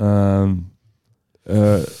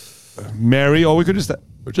 Mary, or we could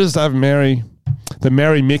just have Mary. The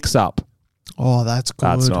Merry Mix-Up. Oh, that's good.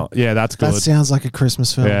 That's not. Yeah, that's good. That sounds like a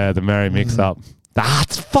Christmas film. Yeah, the Merry Mix-Up.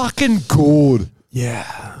 That's fucking good.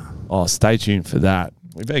 Yeah. Oh, stay tuned for that.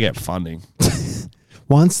 We better get funding.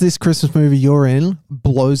 Once this Christmas movie you're in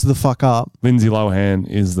blows the fuck up. Lindsay Lohan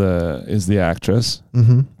is the actress.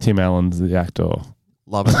 Mm-hmm. Tim Allen's the actor.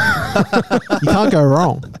 Love it. You can't go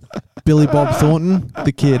wrong. Billy Bob Thornton,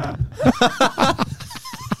 the kid.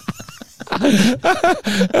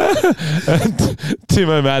 Tim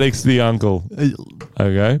O'Maddox, the uncle.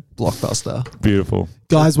 Okay. Blockbuster. Beautiful.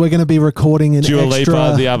 Guys, we're going to be recording an Dua extra...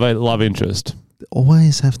 Lipa, the other love interest.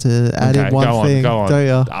 Always have to add in one thing. Go on. Don't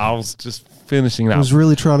you? I was just finishing that. I was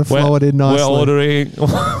really trying to flow it in nicely. We're ordering.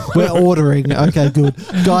 We're ordering. Okay, good.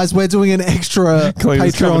 Guys, we're doing an extra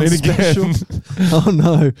Patreon special. Oh,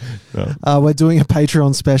 no. We're doing a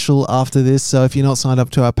Patreon special after this. So if you're not signed up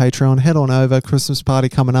to our Patreon, head on over. Christmas party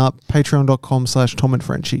coming up. Patreon.com/Tom and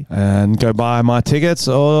Frenchie. And go buy my tickets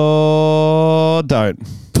or don't.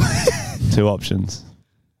 2 options.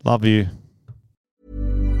 Love you.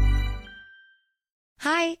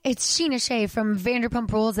 Hi, it's Sheena Shea from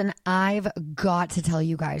Vanderpump Rules, and I've got to tell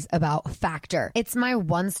you guys about Factor. It's my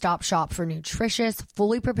one-stop shop for nutritious,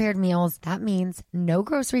 fully prepared meals. That means no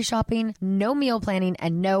grocery shopping, no meal planning,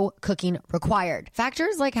 and no cooking required. Factor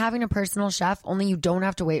is like having a personal chef, only you don't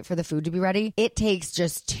have to wait for the food to be ready. It takes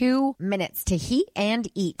just 2 minutes to heat and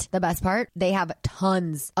eat. The best part, they have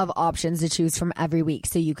tons of options to choose from every week,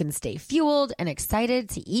 so you can stay fueled and excited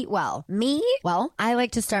to eat well. Me? Well, I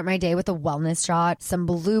like to start my day with a wellness shot, some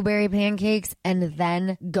blueberry pancakes, and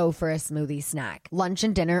then go for a smoothie snack. Lunch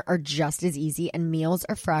and dinner are just as easy, and meals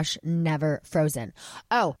are fresh, never frozen.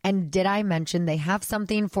 Oh, and did I mention they have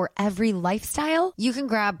something for every lifestyle? You can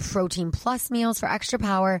grab Protein Plus meals for extra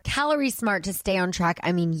power, Calorie Smart to stay on track.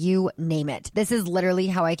 I mean, you name it. This is literally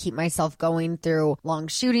how I keep myself going through long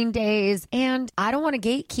shooting days, and I don't want to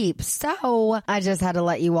gatekeep, so I just had to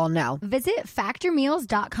let you all know. Visit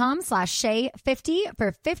factormeals.com/Shay50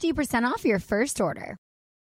 for 50% off your first order.